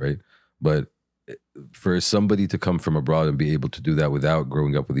done it, right? But for somebody to come from abroad and be able to do that without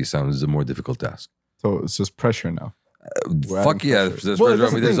growing up with these sounds is a more difficult task. So it's just pressure now. Fuck yeah, there's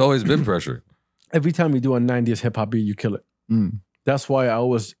pressure. There's always been pressure. Every time you do a 90s hip hop beat, you kill it. That's why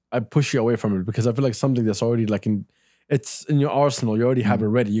I push you away from it because I feel like something that's already it's in your arsenal. You already have it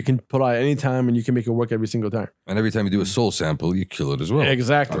ready. You can pull out any time and you can make it work every single time. And every time you do a soul sample, you kill it as well.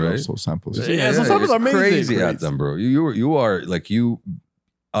 Exactly. I love soul samples. Yeah, soul samples are amazing. Crazy at them, bro. You are like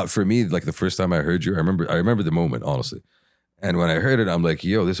for me, like the first time I heard you, I remember the moment, honestly. And when I heard it, I'm like,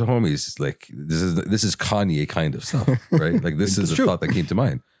 yo, this homie is like, this is Kanye kind of stuff, right? Like this is the thought that came to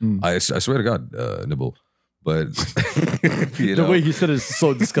mind. I swear to God, Nibble. But you The know, way he said it is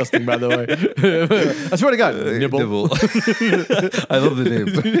so disgusting, by the way. I swear to God, nibble. I love the name.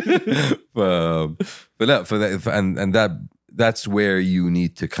 But no, for that, and that's where you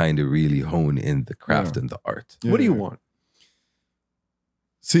need to kind of really hone in the craft and the art. What do you want?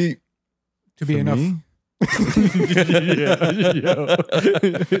 See, To be for enough. me, yeah. a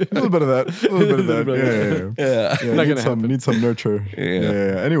little bit of that. A little bit of that. Yeah. Yeah. Not gonna Need some nurture.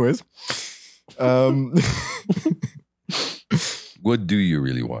 Yeah. Anyways. What do you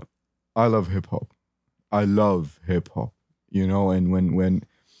really want? I love hip hop. I love hip hop. You know, and when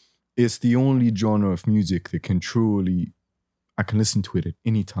it's the only genre of music that can truly, I can listen to it at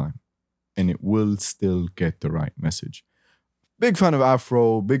any time and it will still get the right message. Big fan of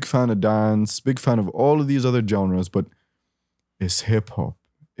Afro, big fan of dance, big fan of all of these other genres, but it's hip hop.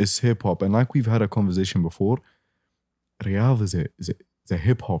 It's hip hop. And like we've had a conversation before, Riyadh is a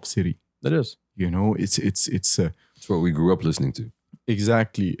hip hop city. That is. You know, it's It's what we grew up listening to.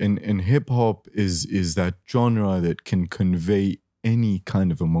 exactly. And hip hop is that genre that can convey any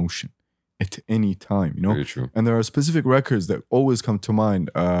kind of emotion at any time, you know? Very true. And there are specific records that always come to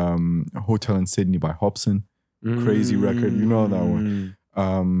mind. Hotel in Sydney by Hobson. Crazy record. You know that one.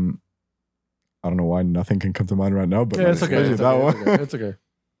 I don't know why nothing can come to mind right now, but Yeah, it's okay. especially It's that okay. one. It's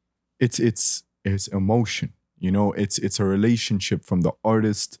okay. It's emotion. You know, it's a relationship from the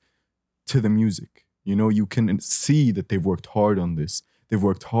artist to the music. You know, you can see that they've worked hard on this. They've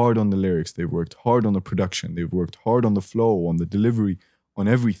worked hard on the lyrics. They've worked hard on the production. They've worked hard on the flow, on the delivery, on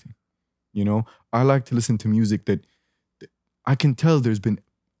everything. You know, I like to listen to music that I can tell there's been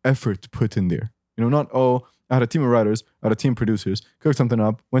effort put in there. You know, not, I had a team of writers, I had a team of producers, cooked something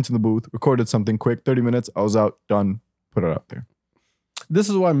up, went to the booth, recorded something quick, 30 minutes, I was out, done, put it out there. This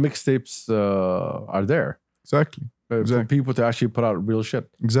is why mixtapes are there. Exactly. For people to actually put out real shit.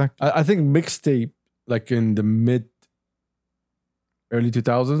 Exactly. I think mixtape, like in the early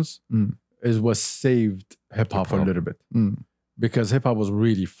 2000s, is what saved hip hop a little bit. Because hip hop was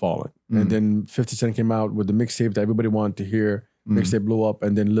really falling. And then 50 Cent came out with the mixtape that everybody wanted to hear. Mixtape blew up.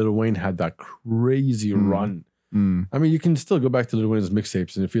 And then Lil Wayne had that crazy run. I mean, you can still go back to Lil Wayne's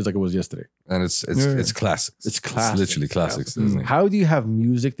mixtapes and it feels like it was yesterday. And it's classics. It's classics. literally classics. Isn't it? How do you have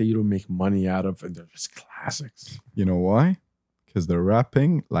music that you don't make money out of and they're just classics? You know why? Because they're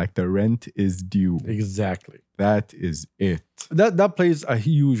rapping like the rent is due. Exactly. That is it. That plays a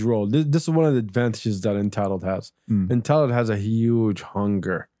huge role. This is one of the advantages that Entitled has. Entitled has a huge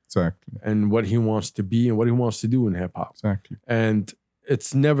hunger Exactly. and what he wants to be and what he wants to do in hip hop. Exactly. And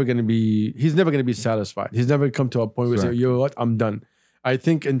it's never going to be, he's never going to be satisfied. He's never come to a point where he say, yo, what? I'm done. I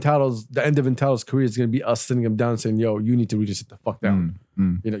think the end of Entitled's career is going to be us sitting him down saying, yo, you need to really sit the fuck down.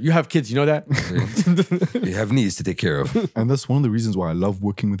 You know, you have kids, you know that? You have needs to take care of. And that's one of the reasons why I love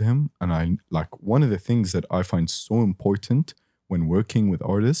working with him. And I like one of the things that I find so important when working with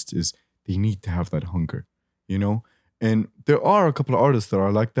artists is they need to have that hunger, you know? And there are a couple of artists that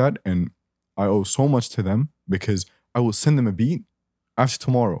are like that. And I owe so much to them because I will send them a beat after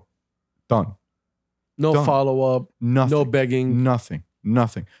tomorrow. Done. No Done. follow-up, Nothing. no begging.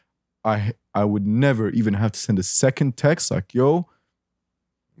 Nothing. I would never even have to send a second text like, yo,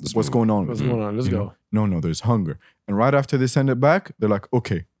 what's going on? What's going on? Let's You go. know? No, there's hunger. And right after they send it back, they're like,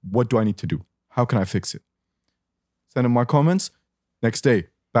 okay, what do I need to do? How can I fix it? Send them my comments. Next day,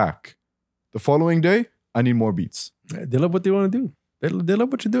 back. The following day, I need more beats. They love what they want to do. They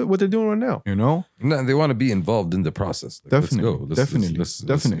love what they're doing right now. You know? No, they want to be involved in the process. Like, Definitely, Let's go.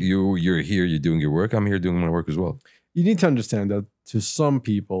 definitely. You're here. You're doing your work. I'm here doing my work as well. You need to understand that to some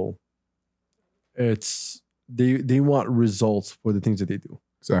people, it's they want results for the things that they do.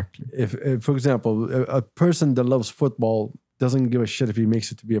 Exactly. If for example, a person that loves football doesn't give a shit if he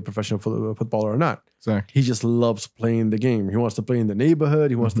makes it to be a professional footballer or not. Exactly. He just loves playing the game. He wants to play in the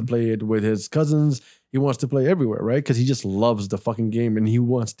neighborhood. He wants to play it with his cousins. He wants to play everywhere, right? Because he just loves the fucking game and he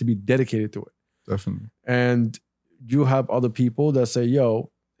wants to be dedicated to it. Definitely. And you have other people that say,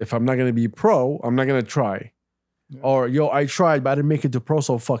 yo, if I'm not going to be pro, I'm not going to try. Yeah. Or, yo, I tried, but I didn't make it to pro,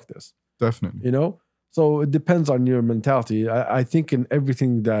 so fuck this. Definitely. You know? So it depends on your mentality. I think in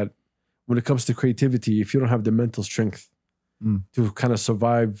everything that, when it comes to creativity, if you don't have the mental strength to kind of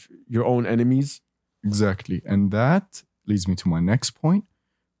survive your own enemies. Exactly. And that leads me to my next point,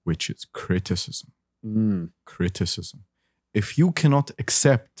 which is criticism. Criticism. If you cannot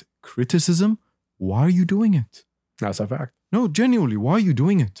accept criticism, why are you doing it? That's a fact. No, genuinely, why are you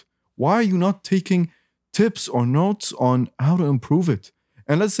doing it? Why are you not taking tips or notes on how to improve it?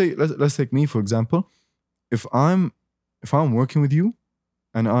 And let's take me, for example. If I'm if I'm working with you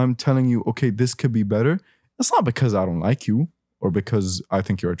and I'm telling you, okay, this could be better, it's not because I don't like you or because I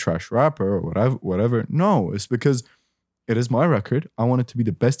think you're a trash rapper or whatever. No, it's because it is my record. I want it to be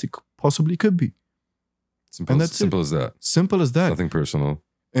the best it possibly could be. Simple, And as, that's simple as that. Simple as that. Nothing personal.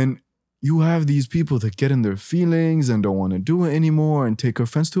 And you have these people that get in their feelings and don't want to do it anymore and take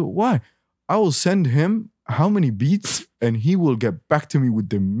offense to it. Why? I will send him how many beats and he will get back to me with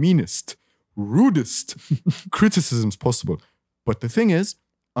the meanest, rudest criticisms possible. But the thing is,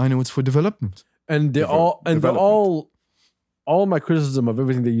 I know it's for development. And they're all my criticism of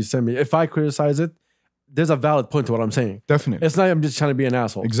everything that you send me. If I criticize it, there's a valid point to what I'm saying. Definitely. It's not I'm just trying to be an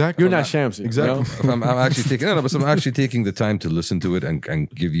asshole. Exactly. You're not Shamsi. Exactly. You know? I'm actually taking but I'm actually taking the time to listen to it and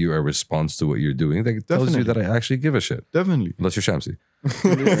give you a response to what you're doing. That tells you that I actually give a shit. Definitely. Unless you're Shamsi.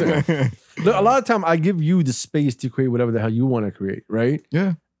 Look, a lot of time I give you the space to create whatever the hell you want to create, right?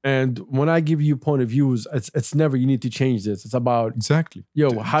 Yeah, And when I give you point of views, it's never you need to change this. It's about exactly.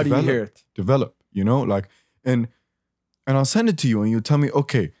 how do you hear it? Develop, you know, like, and I'll send it to you and you tell me,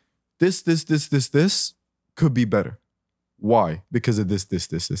 okay, this could be better. Why? Because of this.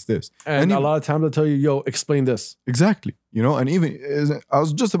 And a lot of times I'll tell you, explain this. Exactly. You know, and even I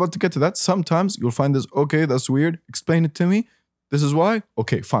was just about to get to that. Sometimes you'll find this, okay, that's weird. Explain it to me. This is why.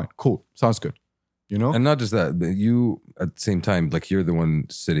 Okay, fine, cool. Sounds good. You know? And not just that, but you at the same time, like you're the one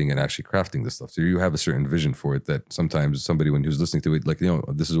sitting and actually crafting this stuff. So you have a certain vision for it that sometimes somebody who's listening to it, like,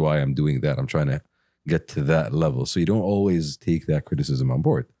 this is why I'm doing that. I'm trying to get to that level. So you don't always take that criticism on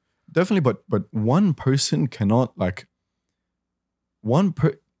board. Definitely, but one person cannot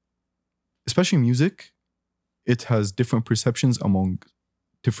especially music, it has different perceptions among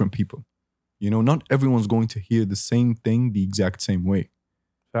different people. You know, not everyone's going to hear the same thing the exact same way.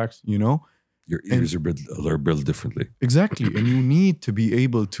 Facts. You know? Your ears are built differently. Exactly. And you need to be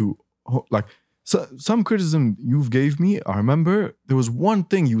able to, like, some criticism you've gave me, I remember there was one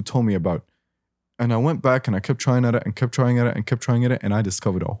thing you told me about. And I went back and I kept trying at it and kept trying at it and kept trying at it. And I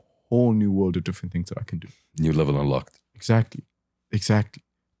discovered a whole new world of different things that I can do. New level unlocked. Exactly.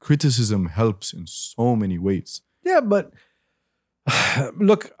 Criticism helps in so many ways. Yeah, but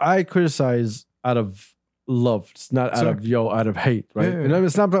look, I criticize out of love. It's not out of hate, right? Yeah. And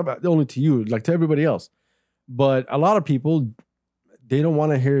it's not about only to you, like to everybody else. But a lot of people, they don't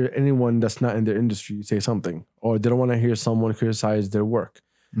want to hear anyone that's not in their industry say something, or they don't want to hear someone criticize their work.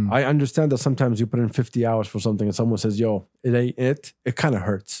 I understand that sometimes you put in 50 hours for something and someone says, it ain't it. It kind of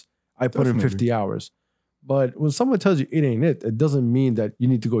hurts. I put in 50 hours. But when someone tells you it ain't it doesn't mean that you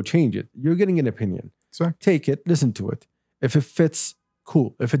need to go change it. You're getting an opinion. Exactly. Take it, listen to it. If it fits,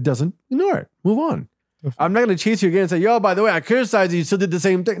 cool. If it doesn't, ignore it. Move on. Definitely. I'm not going to chase you again and say, by the way, I criticized you. You still did the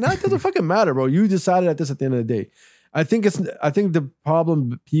same thing. No, it doesn't fucking matter, bro. You decided at this at the end of the day. I think the problem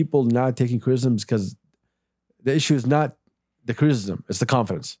with people not taking criticism is because the issue is not the criticism. It's the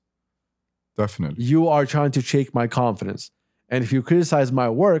confidence. Definitely. You are trying to shake my confidence. And if you criticize my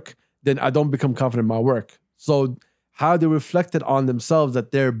work, then I don't become confident in my work. So how they reflect it on themselves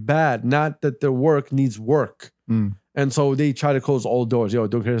that they're bad, not that their work needs work. And so they try to close all doors.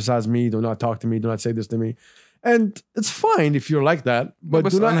 Don't criticize me. Do not talk to me. Do not say this to me. And it's fine if you're like that,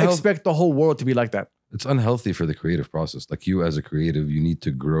 but do not expect the whole world to be like that. It's unhealthy for the creative process. Like you as a creative, you need to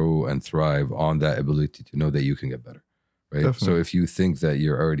grow and thrive on that ability to know that you can get better. Right. Definitely. So if you think that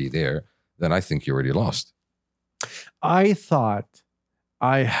you're already there, then I think you're already lost. I thought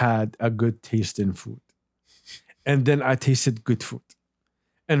I had a good taste in food. And then I tasted good food.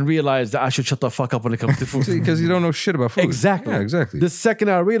 And realized that I should shut the fuck up when it comes to food. Because you don't know shit about food. Exactly. Yeah, exactly. The second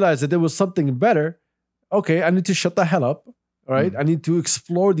I realized that there was something better, okay, I need to shut the hell up. All right. I need to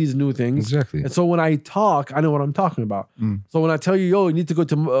explore these new things. Exactly. And so when I talk, I know what I'm talking about. So when I tell you, you need to go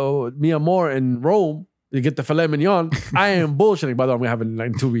to Mia Moore in Rome, you get the filet mignon. I am bullshitting. By the way, I'm going to have it in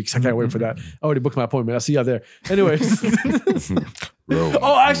like 2 weeks. I can't wait for that. I already booked my appointment. I'll see you there. Anyways.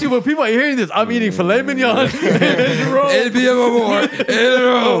 Actually, when people are hearing this, I'm eating filet mignon in Rome. NBL Moore in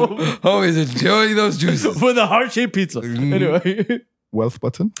Rome. Always enjoying those juices. With a heart-shaped pizza. Anyway. Wealth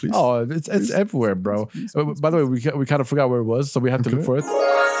button, please. Oh, it's everywhere, bro. By the way, we kind of forgot where it was, so we had to look for it.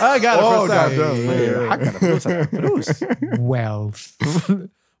 I got it first time. Wealth.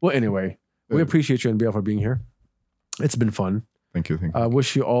 Well, anyway. We appreciate you, NBL, for being here. It's been fun. Thank you. I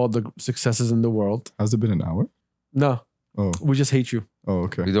wish you all the successes in the world. Has it been an hour? No. Oh. We just hate you. Oh,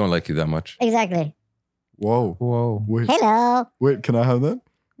 okay. We don't like you that much. Exactly. Whoa. Wait. Hello. Wait, can I have that?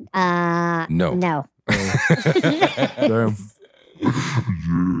 No. No. Damn.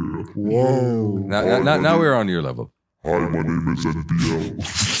 Whoa. Now we're on your level. Hi, my name is NBL.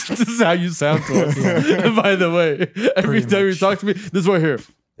 This is how you sound to us. By the way, every time you talk to me, this right here.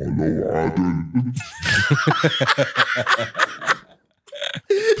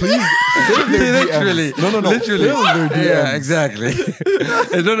 Please, Literally. No. Literally. Fill their DMs. Yeah, exactly.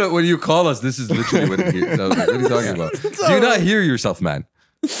 No. When you call us, this is literally what it is. I was like, what are you talking about? Do you not hear yourself, man?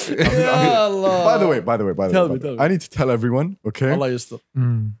 By the way, Tell me. I need to tell everyone, okay? Allah is still.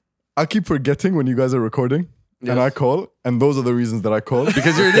 I keep forgetting when you guys are recording, and I call, and those are the reasons that I call.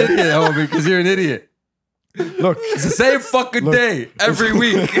 Because you're an idiot, homie. Because you're an idiot. Look, It's the same fucking day every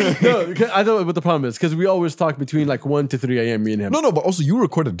week. No, I know what the problem is because we always talk between like 1 to 3 a.m. Me and him. no, but also you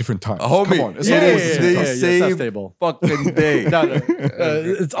record at different times. Homie, Come on, it's it not always is the the same time. it's not same stable. fucking day. No.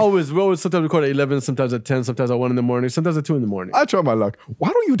 It's always we always sometimes record at 11, sometimes at 10, sometimes at 1 in the morning, sometimes at 2 in the morning. I try my luck. Why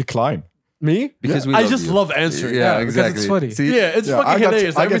don't you decline? Me? Because we I love just you. love answering. Yeah, because exactly. it's funny. See, Yeah, it's Yeah, fucking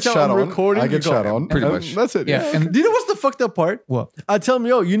hilarious. I Every get time shot I'm on. recording, I get you go, shot on. Pretty and much. That's it. Yeah, and Do you know what's the fucked up part? what? I tell him,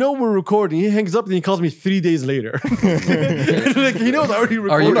 yo, you know we're recording. He hangs up and he calls me 3 days later. Like he knows I already Are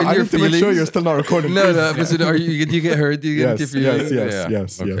recorded. you No, in I your need to make sure feelings? you're still not recording. No, listen, do you get hurt? Do you get Yes, into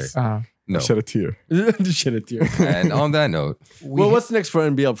feelings? yes. No. Shed a tear. Shit at you. And on that note, Well, what's next for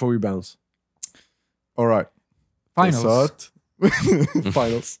NBL before we bounce? All right. Finals.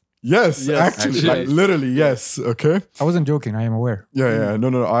 Finals. Yes, Yes, actually, actually. like literally, yes. Okay. I wasn't joking. I am aware. Yeah.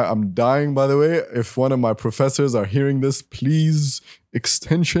 No. I'm dying, by the way. If one of my professors are hearing this, please,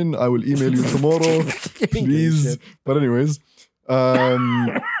 extension, I will email you tomorrow. Please. But anyways,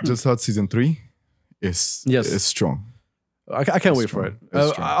 just had season 3. Yes. It's strong. I can't wait for it.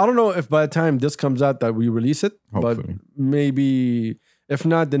 It's strong. I don't know if by the time this comes out that we release it, Hopefully. but maybe if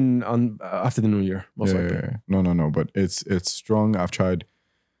not, then after the new year, most likely. Yeah. No. But it's strong. I've tried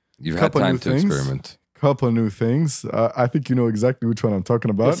you've had Couple time new to things. experiment. couple new things. I think you know exactly which one I'm talking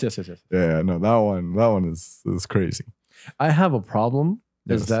about. Yes. Yeah, no, that one is crazy. I have a problem.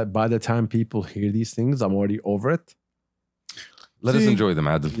 Yes. Is that by the time people hear these things, I'm already over it. Let us See, enjoy them,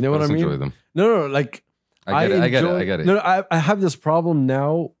 Adil. you know what Let us I mean? enjoy them. No, like I get it. No, I have this problem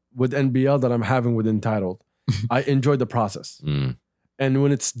now with NBL that I'm having with Entitled. I enjoy the process. Mm. And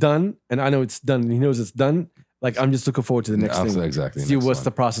when it's done, and I know it's done, and he knows it's done, like I'm just looking forward to the next thing. Exactly. See next what's one.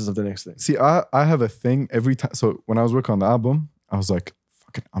 the process of the next thing. See, I have a thing every time. So when I was working on the album, I was like,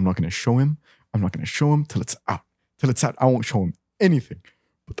 fuck it, I'm not gonna show him. I'm not gonna show him till it's out. Till it's out, I won't show him anything.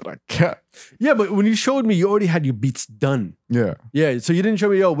 But then I can't. Yeah, but when you showed me, you already had your beats done. Yeah. Yeah, so you didn't show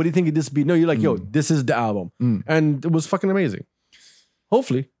me, yo, what do you think of this beat? No, you're like, yo, this is the album. Mm. And it was fucking amazing.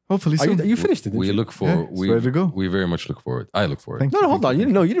 Hopefully. Hopefully soon. You finished it, didn't We you? look for. Yeah, it's ready to go. We very much look forward. I look forward. Thank No, you. hold on. You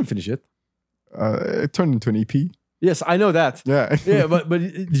didn't finish it. It turned into an EP. Yes, I know that. Yeah. Yeah, but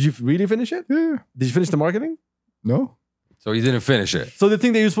did you really finish it? Yeah. Did you finish the marketing? No? So you didn't finish it. So the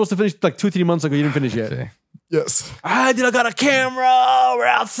thing that you were supposed to finish like 2-3 months ago, you didn't finish yet. Okay. Yes. I got a camera. We're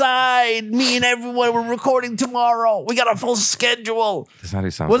outside. Me and everyone. We're recording tomorrow. We got a full schedule. That's not how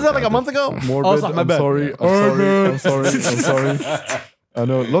it sounds. Was that like a month ago? Morbid. sorry, my I'm bad. sorry. I'm sorry. I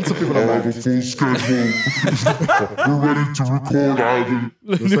know lots of people are I have like, a full schedule. We're ready to record, Ivan.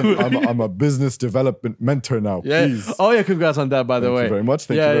 listen, I'm a business development mentor now. Yeah. Please. Oh yeah. Congrats on that, by the Thank way. you very much.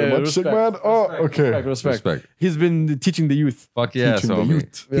 Thank you very much. Sick man. Oh, okay. Respect. He's been teaching the youth. Fuck yeah, Teaching so the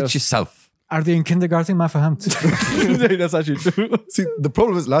youth. teach yourself. Are they in kindergarten? ما فهمت. That's actually true. See, the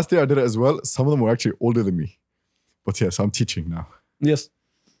problem is last year I did it as well. Some of them were actually older than me. But yes, I'm teaching now. Yes.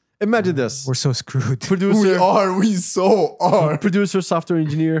 Imagine this. We're so screwed. Producer, We so are. producer, software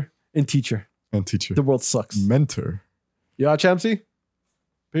engineer, and teacher. And teacher. The world sucks. Mentor. Yeah, Champsy?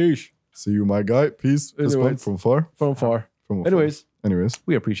 Peace. See you, my guy. Peace. This one Anyways. from far. From far. From afar. Anyways,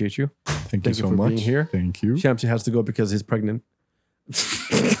 we appreciate you. Thank you so for much. being here. Thank you. Champsy has to go because he's pregnant.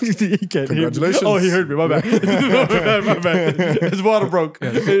 He can't hear me. Congratulations. Oh, he heard me. My bad. my bad. His water broke. Oh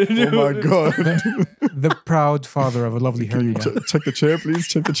my god. The proud father of a lovely Can you hernia. check the chair, please?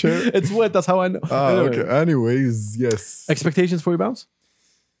 Check the chair. It's wet. That's how I know. Anyway. Okay. Anyways, yes. Expectations for your bounce?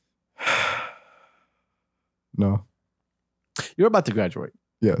 No. You're about to graduate.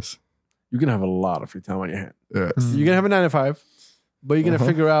 Yes. You're going to have a lot of free time on your hand. Yes. Mm. You're going to have a 9 to 5, but you're going to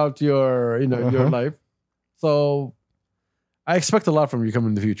figure out your life. So I expect a lot from you coming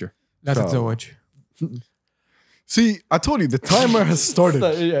in the future. لا تتزوج. See, I told you the timer has started.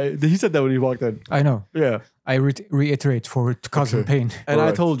 Yeah, he said that when he walked in. I know. Yeah. I reiterate for to cause them Okay. pain. And I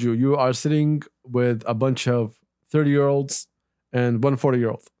Alright. told you, you are sitting with a bunch of 30-year-olds and one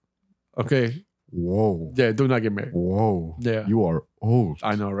 40-year-old. Okay. Whoa. Yeah, do not get married. Whoa. Yeah. You are old.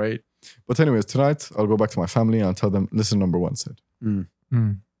 I know, right? But anyways, tonight I'll go back to my family and I'll tell them, listen, number one said. Mm.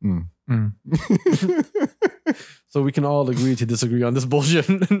 Mm. Mm. So we can all agree to disagree on this bullshit.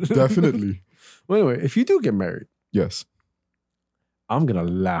 Definitely. Well, anyway, if you do get married, Yes. I'm going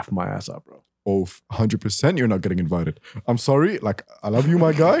to laugh my ass up, bro. 100% you're not getting invited. I'm sorry, like I love you,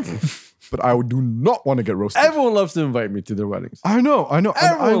 my guy, but I do not want to get roasted. Everyone loves to invite me to their weddings. I know. And I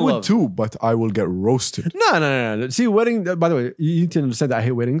Everyone would loves too, but I will get roasted. No. See, wedding. By the way, you need to understand that I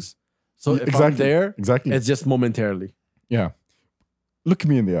hate weddings. So if I'm there, Exactly. it's just momentarily. Yeah. Look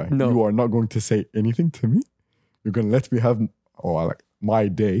me in the eye. No. You are not going to say anything to me. You're going to let me have my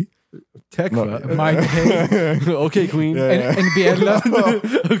day. Tekfa. My day. Okay, queen. Yeah.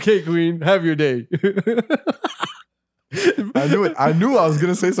 NBL. Okay, queen. Have your day. I knew it. I knew I was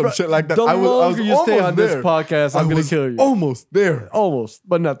going to say some shit like that. The I was longer you stay almost on there. this podcast, I'm I going was to kill you. almost there. Almost,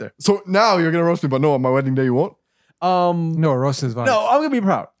 but not there. So now you're going to roast me, but no, on my wedding day you won't? No, roast is vibes. No, I'm going to be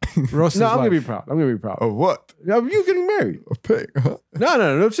proud. Roast No, is I'm going to life. be proud. I'm going to be proud. Of what? You getting married. A pig. Huh?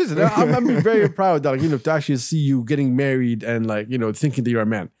 No. Seriously, I'm very proud that, to actually see you getting married and, thinking that you're a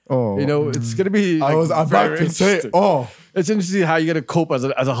man. Oh. It's going to be. I was about very to say, interesting. It's interesting how you're going to cope as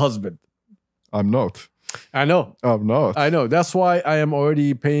a husband. I'm not. I know. I'm not. I know. That's why I am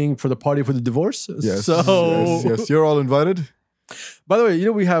already paying for the party for the divorce. Yes. So, Yes. You're all invited. By the way,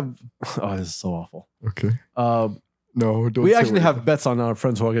 we have. Oh, this is so awful. Okay. No, don't. We say actually what- have bets on our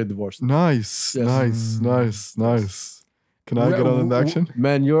friends who are getting divorced. Nice, Yes. nice. Can I get on in the action?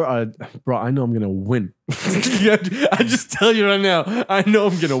 Man, bro. I know I'm gonna win. I just tell you right now. I know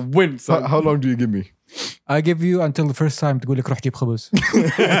I'm gonna win. Son. How long do you give me? I give you until the first time تقول لك روح جيب خبز.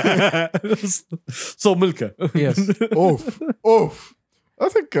 So Milka. Yes. Oof. I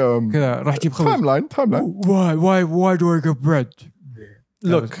think كذا روح جيب خبز. timeline. Why do I get bread?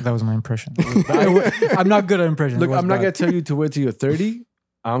 Look, that was my impression. I'm not good at impressions. look. It was I'm not bad. gonna tell you to wait till you're 30.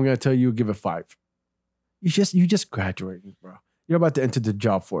 I'm gonna tell you give it 5. You just graduated, bro. You're about to enter the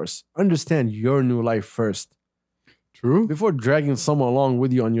job force. Understand your new life first True. before dragging someone along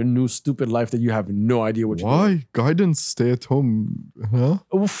with you on your new stupid life that you have no idea what you're doing. Why? Guidance, stay at home. Huh?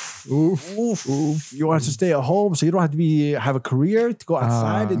 Oof. Oof. You want to stay at home so you don't have to have a career to go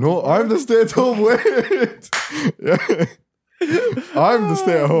outside. and No, do I'm the work? stay at home. Wait. Yeah. I'm the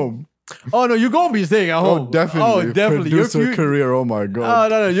stay at home. Oh no, you're gonna be staying at home. Oh, definitely. Oh, definitely. Your Producer career. Oh my god.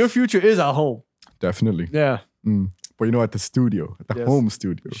 no. Your future is at home. Definitely. Yeah. But at the studio, at the Yes. home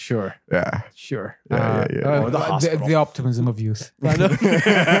studio. Sure. Yeah. Sure. Yeah. Or the hospital. The optimism of youth. I know.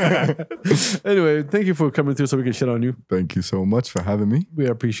 Anyway, thank you for coming through so we can shit on you. Thank you so much for having me. We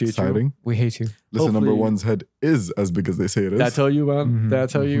appreciate Exciting. We hate you. Listen, number Hopefully- one's head is as big as they say it you. is. Did I tell you, man? Mhm. Did I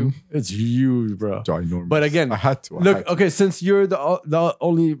tell you? It's you, bro. Ginormous. But again, I had to. Look, okay, since you're the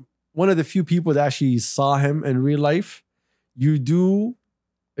only one of the few people that actually saw him in real life, you do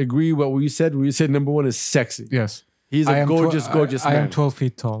agree what we said. We said number one is sexy. Yes. He's I a am gorgeous I man. am 12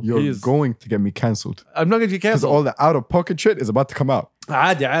 feet tall. You're he is- going to get me cancelled. I'm not gonna get Because canceled. all the out of pocket shit is about to come out.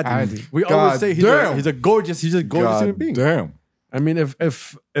 Adi. Adi. We God always say he's damn. a gorgeous human being. Damn. I mean,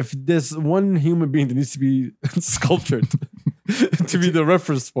 if there's one human being that needs to be sculptured to be the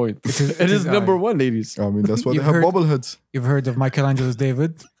reference point, it is number one, ladies. I mean, that's why they You've have heard- bobbleheads. You've heard of Michelangelo's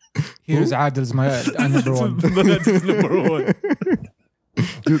David? Here's Adil's my number one. That's number one.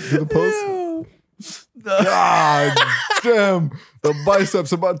 Do the pose. God damn. The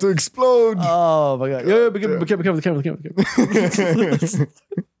biceps about to explode. Oh my god! Yo, become the camera.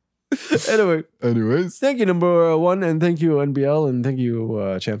 Anyway, Anyways. thank you number one, and thank you NBL, and thank you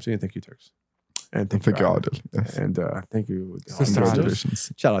Champsy, and thank you Turks, and thank you Adil. Adil. Yes. And thank you Sister Adil.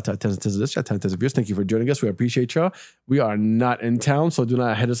 Congratulations. Shout out to Tens and Tens, shout out to Tens viewers. Thank you for joining us. We appreciate y'all. We are not in town, so do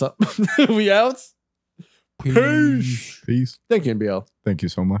not hit us up. We out. Peace. Peace. Thank you NBL. Thank you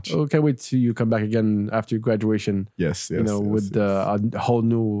so much. Oh, can't wait till you come back again after your graduation. Yes, yes. With a whole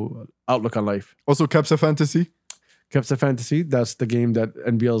new outlook on life. Also, Kabsa Fantasy. Kabsa Fantasy, that's the game that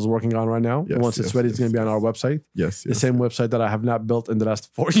NBL is working on right now. Yes, Once it's yes, ready, it's yes, going to be on our website. Yes, The yes. same website that I have not built in the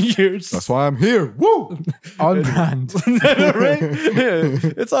last 40 years. That's why I'm here. Woo! On brand. Right? Yeah,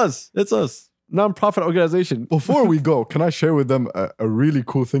 it's us. It's us. Non-profit organization. Before we go, can I share with them a really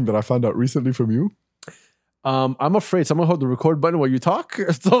cool thing that I found out recently from you? I'm afraid someone hold the record button while you talk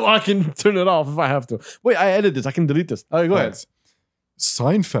so I can turn it off if I have to. Wait, I edit this. I can delete this. All right, go ahead. Right.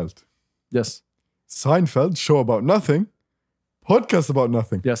 Seinfeld. Yes. Seinfeld, show about nothing, podcast about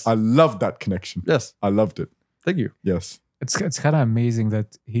nothing. Yes. I love that connection. Yes. I loved it. Thank you. Yes. It's kind of amazing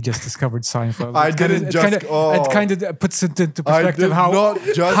that he just discovered Seinfeld. I It's kinda- didn't it's just- kinda- oh. It kind of puts it into I perspective did how not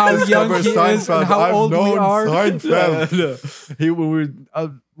just how discover young he is Seinfeld. and how I've old we known are. Seinfeld.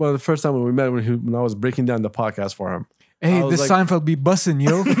 One of the first time when we met, when I was breaking down the podcast for him, hey, I was this like- Seinfeld be bussin',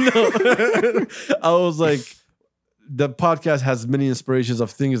 yo. I was like, the podcast has many inspirations of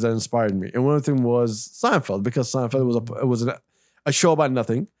things that inspired me, and one of them was Seinfeld, because Seinfeld was a show about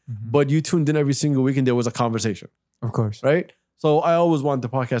nothing, but you tuned in every single week and there was a conversation, Of course. right? So I always want the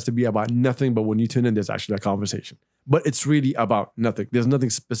podcast to be about nothing, but when you tune in, there's actually a conversation. But it's really about nothing. There's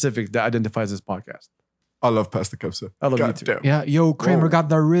nothing specific that identifies this podcast. I love Pastor Kabsa. I love you God too. damn. Yeah, yo, Kramer Whoa. got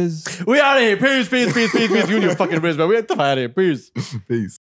the Riz. We out of here. Peace. You and your fucking Riz, man. We get the fuck out of here. Peace. Peace.